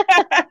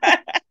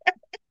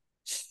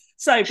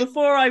 So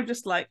before I'm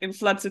just like in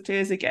floods of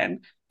tears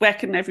again, where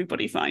can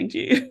everybody find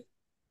you?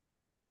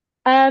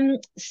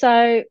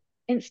 So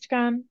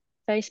Instagram,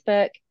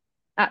 Facebook,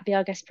 at Be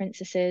Our Guest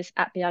Princesses,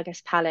 at Be Our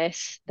Guest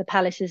Palace. The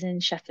palace is in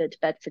Shefford,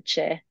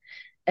 Bedfordshire.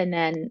 And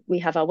then we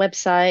have our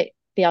website,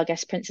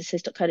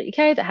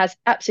 beourguestprincesses.co.uk, that has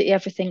absolutely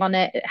everything on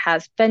it. It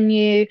has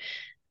venue,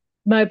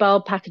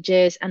 mobile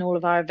packages, and all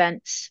of our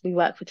events. We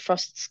work with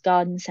Frost's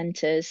Garden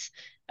Centres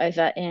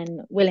over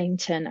in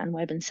Willington and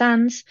Woburn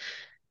Sands.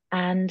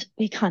 And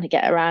we kind of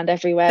get around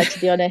everywhere, to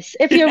be honest.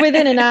 If you're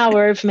within an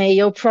hour of me,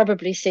 you'll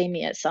probably see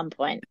me at some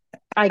point.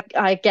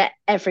 I get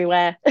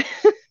everywhere.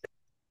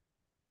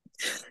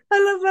 I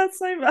love that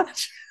so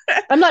much.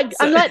 I'm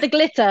So like the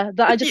glitter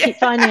that I just yeah. keep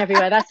finding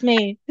everywhere. That's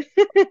me.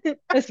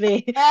 That's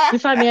me. You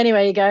find me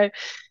anywhere you go.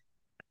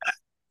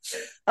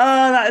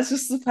 Oh, that is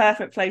just the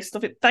perfect place to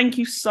stop it. Thank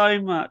you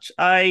so much.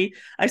 I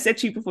said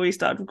to you before you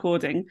started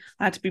recording,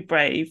 I had to be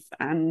brave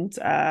and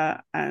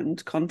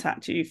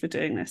contact you for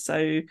doing this.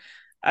 So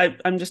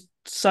I'm just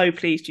so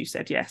pleased you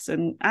said yes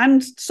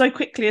and so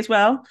quickly as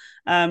well.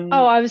 Oh, Um,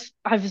 I was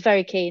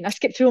very keen. I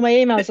skipped through all my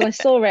emails and I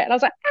saw it and I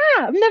was like,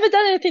 I've never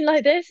done anything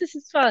like this. This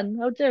is fun.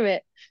 I'll do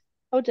it.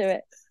 I'll do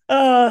it.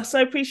 Oh,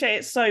 so appreciate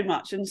it so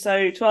much. And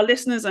so to our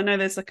listeners, I know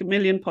there's like a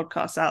million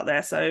podcasts out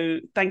there. So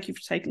thank you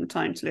for taking the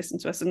time to listen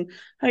to us. And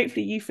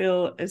hopefully you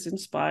feel as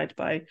inspired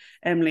by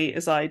Emily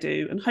as I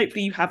do. And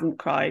hopefully you haven't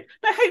cried.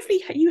 No,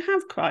 hopefully you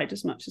have cried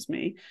as much as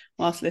me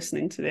whilst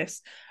listening to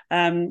this.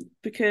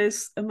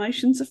 Because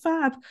emotions are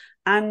fab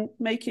and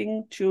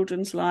making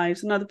children's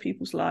lives and other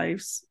people's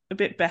lives a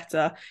bit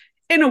better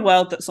in a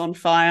world that's on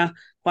fire,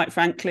 quite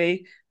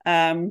frankly.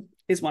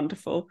 Is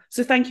wonderful.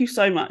 So thank you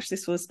so much.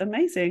 This was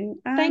amazing.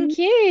 Thank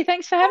you.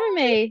 Thanks for having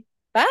me.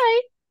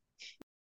 Bye.